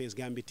from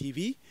InterFaceGambia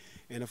TV,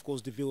 and of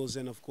course the viewers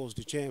and of course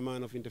the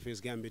chairman of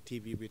InterFaceGambia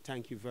TV, we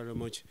thank you very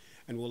much.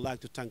 And we'd like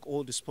to thank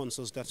all the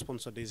sponsors that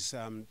sponsored this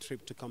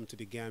trip to come to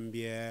the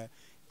Gambia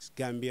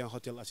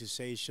Hotel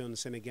Association,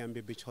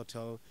 Senegambia Beach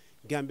Hotel,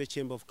 Gambia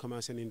Chamber of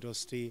Commerce and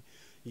Industry,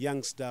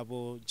 Youngs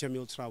Dabo,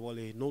 Jamil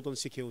Trawale, Northern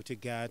Security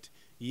Guard,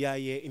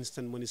 Yaye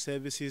Instant Money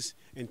Services,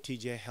 and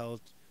TJ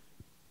Health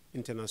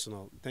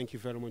International. Thank you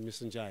very much,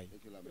 Mr. Njie.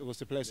 It was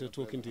a pleasure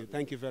talking to you.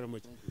 Thank you very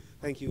much.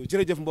 Thank you.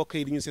 Jërëjëf mbokk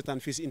yi di ñu seetaan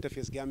fii si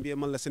Interface Gambia,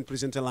 man la seen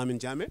président Lamin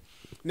Jammeh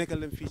nekkal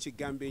leen fii ci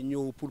Gambia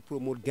ñëw pour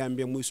promouvoir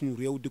Gambia muy suñu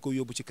réew di ko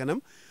yóbbu ci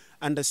kanam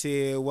ànd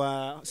see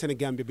waa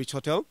Senegambia Beach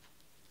Hotel,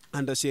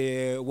 ànd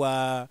see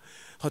waa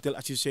Hotel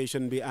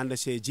Association bi, ànd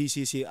see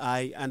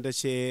GCCI, ànd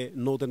see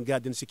Northern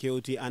Garden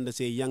Security, ànd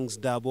see Youngs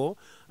Dabo,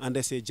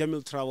 ànd see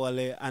Jamil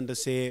Trawale, ànd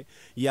see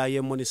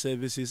Yaye Money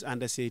Services,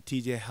 ànd see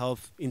TJ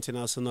Health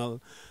International.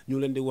 ñu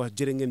leen di wax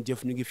jërë ngeen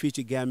jëf, ñu ngi fii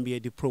ci Gambia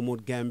di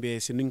promote Gambia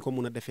si nuñ ko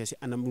mën a defee si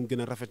anam mu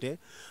gën a rafetee.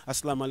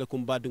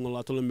 Asalaamaaleykum baadiŋol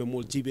la tolombe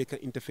mool jibe ka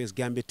Interface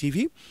Gambia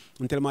TV.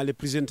 Ntelema le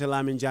président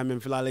Lamin Jammeh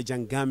fila le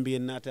jang Gambia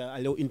nata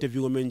Alieu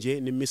interview men je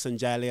ni Mr.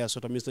 Njie le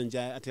soto Mr.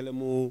 Njie atele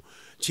mo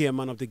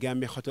chairman of the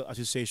Gambia Hotel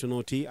Association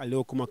oti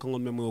Alieu kuma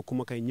kangol memo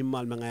kuma kay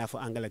nyimmal ma ngaya fa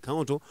angale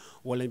kanto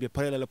wala be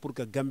parela la pour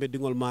que Gambia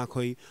dingol ma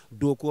koy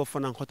do ko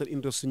fanan hotel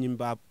industry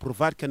nyimba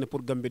provide kan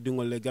pour Gambia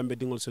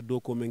dingol se do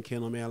ko men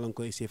keno me yalan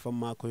ko se fam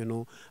ma koy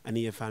no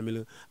ani e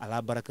family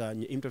ala baraka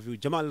ni interview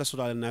jamal la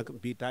sodal nak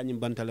bi ta nyim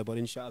bantale but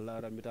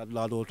inshallah ramita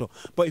la do to.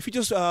 But if you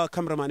just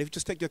cameraman, if you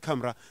just take your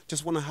camera,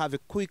 just want to have a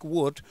quick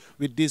word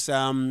with these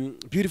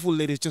beautiful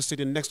ladies just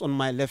sitting next on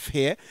my left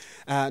here.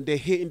 They're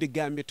here in the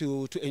Gambia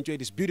to enjoy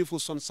this beautiful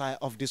sunshine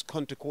of this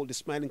country called the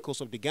Smiling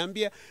Coast of the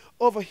Gambia.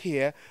 Over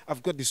here,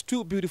 I've got these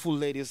two beautiful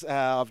ladies.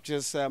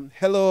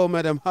 Hello,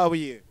 madam. How are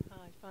you? Hi,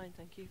 fine,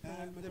 thank you.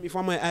 Madam, if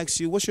I might ask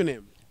you, what's your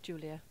name?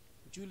 Julia.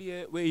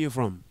 Julia, where are you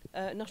from?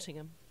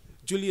 Nottingham.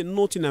 Julia,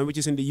 Nottingham, which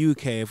is in the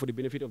UK, for the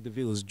benefit of the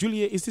viewers.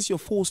 Julia, is this your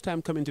first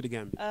time coming to the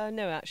Gambia?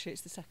 No, actually,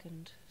 it's the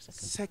second.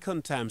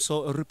 Second time,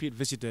 so a repeat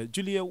visitor.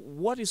 Julia,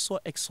 what is so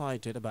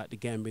excited about the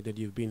Gambia that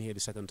you've been here the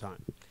second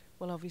time?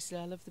 Well, obviously,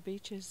 I love the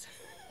beaches.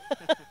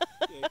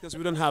 Because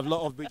we don't have a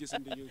lot of beaches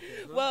in the UK.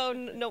 Right? Well,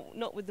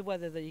 not with the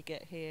weather that you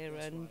get here,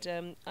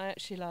 and I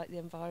actually like the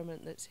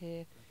environment that's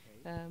here.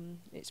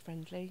 It's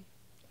friendly.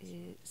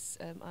 It's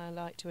I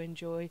like to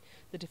enjoy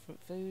the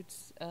different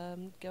foods.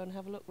 Go and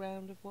have a look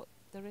round of what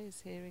there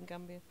is here in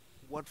Gambia.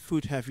 What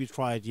food have you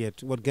tried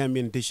yet? What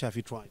Gambian dish have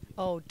you tried?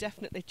 Oh,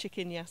 definitely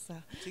chicken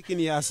yassa. Chicken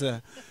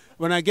yassa.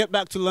 When I get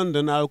back to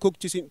London, I'll cook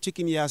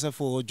chicken yassa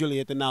for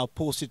Juliet and I'll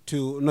post it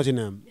to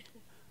Nottingham.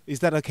 Is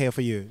that okay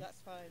for you? That's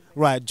fine.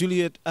 Right,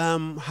 Juliet,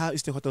 how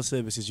is the hotel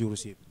services you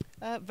receive?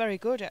 Very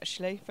good,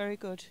 actually. Very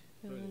good.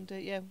 And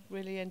yeah,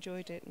 really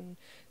enjoyed it.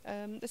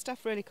 And the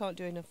staff really can't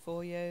do enough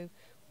for you.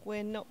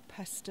 We're not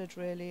pestered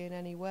really in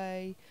any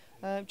way.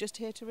 Just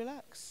here to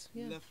relax.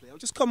 Yeah. Lovely. I'll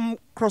just come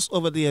cross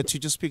over there to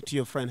just speak to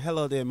your friend.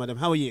 Hello there, madam.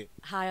 How are you?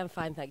 Hi, I'm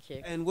fine, thank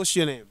you. And what's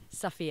your name?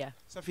 Sophia.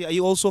 Sophia, are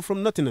you also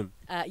from Nottingham?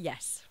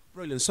 Yes.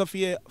 Brilliant.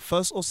 Sophia,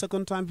 first or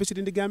second time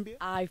visiting the Gambia?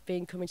 I've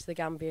been coming to the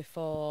Gambia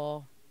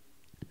for,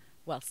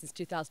 well, since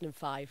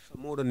 2005.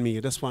 More than me,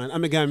 that's fine.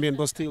 I'm a Gambian,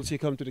 but still she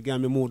come to the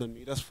Gambia more than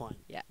me. That's fine.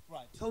 Yeah.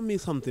 Right. Tell me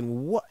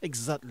something. What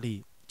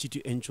exactly did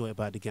you enjoy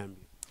about the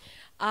Gambia?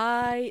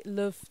 I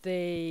love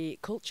the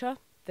culture,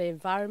 the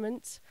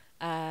environment.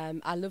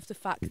 I love the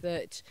fact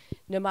that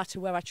no matter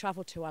where I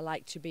travel to, I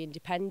like to be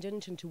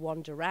independent and to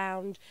wander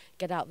around,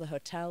 get out of the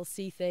hotel,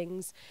 see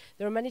things.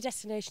 There are many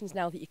destinations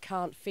now that you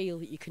can't feel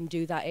that you can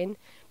do that in,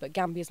 but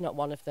Gambia's not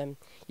one of them.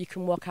 You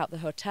can walk out the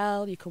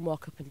hotel, you can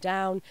walk up and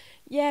down.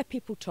 Yeah,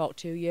 people talk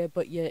to you,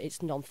 but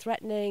it's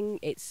non-threatening.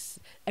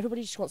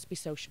 Everybody just wants to be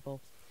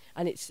sociable,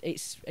 and it's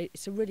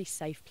a really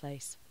safe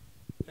place.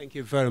 Thank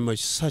you very much.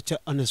 Such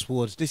honest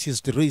words. This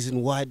is the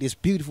reason why this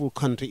beautiful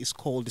country is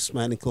called the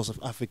Smiling Coast of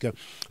Africa.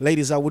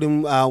 Ladies, I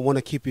wouldn't want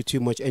to keep you too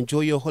much.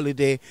 Enjoy your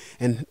holiday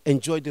and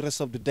enjoy the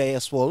rest of the day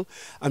as well.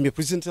 I'm your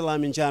presenter,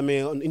 Lamin,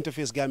 Jammeh, on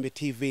Interface Gambia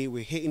TV.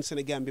 We're here in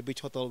Senegambia Beach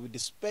Hotel with the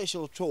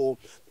special tour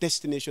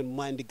destination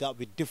Mind the Gap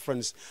with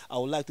Difference. I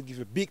would like to give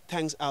a big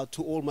thanks out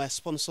to all my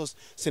sponsors,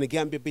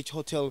 Senegambia Beach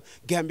Hotel,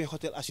 Gambia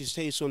Hotel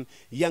Association,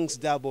 Youngs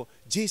Dabo,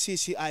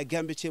 GCCI,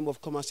 Gambia Chamber of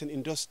Commerce and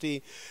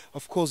Industry,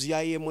 of course,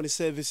 Yaye Money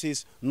Services,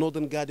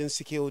 Northern Garden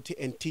Security,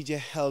 and TJ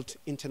Health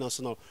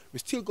International. We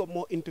still got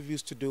more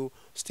interviews to do.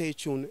 Stay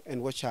tuned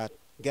and watch out.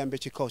 Gambia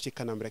Chikochi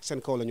Kanam Rex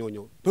and Kola.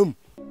 Boom.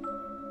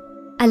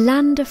 A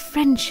land of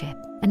friendship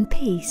and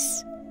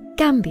peace.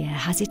 Gambia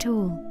has it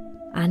all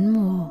and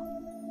more.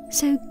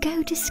 So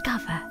go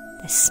discover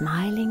the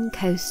smiling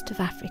coast of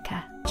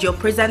Africa. Your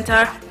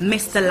presenter,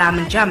 Mr.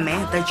 Lamin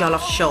Jammeh, The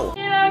Jollof Show.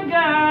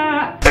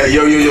 Hey,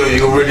 yo,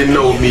 you already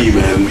know me,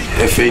 man.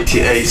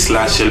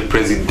 FATA/El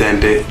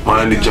Presidente,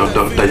 Manandi Job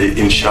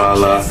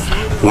inshallah.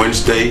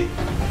 Wednesday,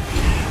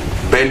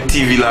 Ben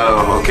TV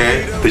la,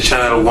 okay? The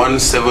channel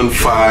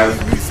 175,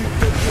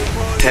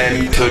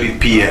 10:30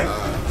 p.m.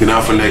 You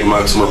know, for next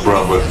month, my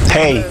brother.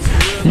 Hey,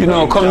 you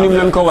know,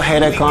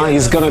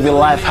 it's gonna be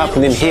live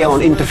happening here on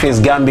Interface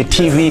Gambia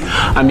TV.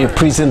 I'm your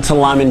presenter,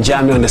 Lamin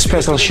Jammeh, on a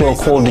special show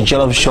called The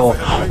Jollof Show.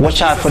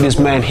 Watch out for this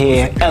man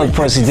here, El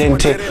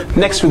Presidente.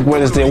 Next week,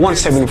 Wednesday,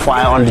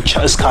 175 on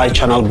the Sky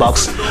Channel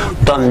box.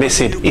 Don't miss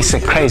it. It's a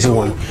crazy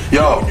one.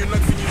 Yo.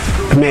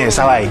 Mais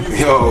ça va.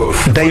 Yo.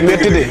 Day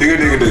metti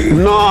de.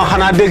 Non,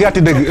 xana degati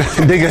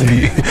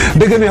degandi.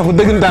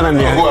 Degandana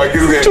ne.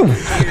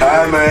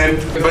 Ah man.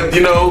 But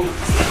you know,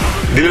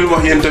 Dylan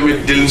wax yeen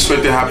tamit Dylan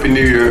souhaite happy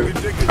new year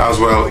as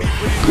well.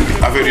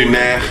 Affaire yu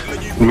neex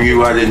mi ngi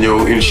waaj a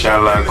ñëw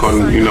inshallah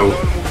kon you know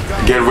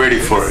get ready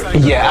for it.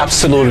 Yeah,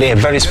 absolutely. A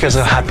very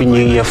special happy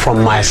new year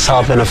from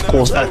myself and of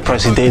course El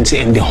Presidente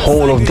and the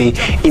whole of the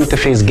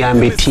Interface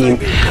Gambia team,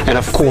 and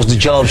of course the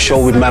Jollof Show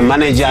with my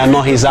manager. I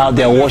know he's out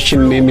there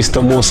watching me,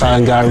 Mr. Musa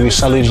Angari. We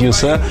salute you,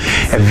 sir.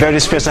 A very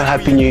special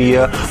happy new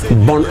year.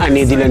 Bon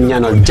année di len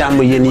ñaanal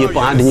jamm yeen yépp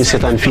and ñu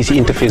sétane fi ci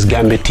Interface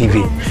Gambia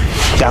TV.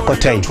 Ja ko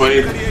tay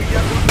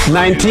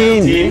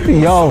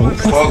 19 yo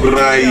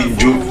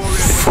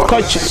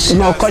coach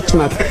no coach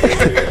not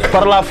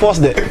par la force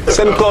de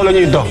sen ko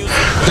lañuy dox.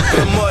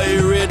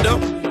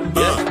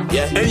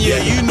 And yeah,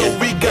 you know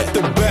we got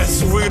the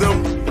best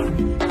rhythm.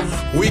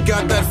 We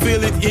got that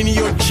feeling in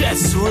your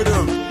chest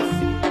rhythm.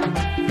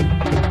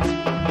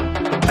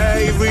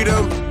 Hey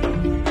rhythm,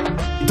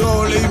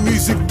 dans les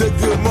musiques de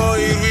moi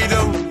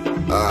rhythm.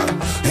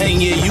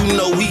 And yeah, you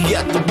know we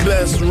got the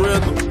best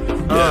rhythm.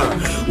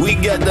 We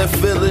got that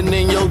feeling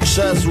in your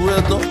chest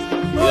rhythm.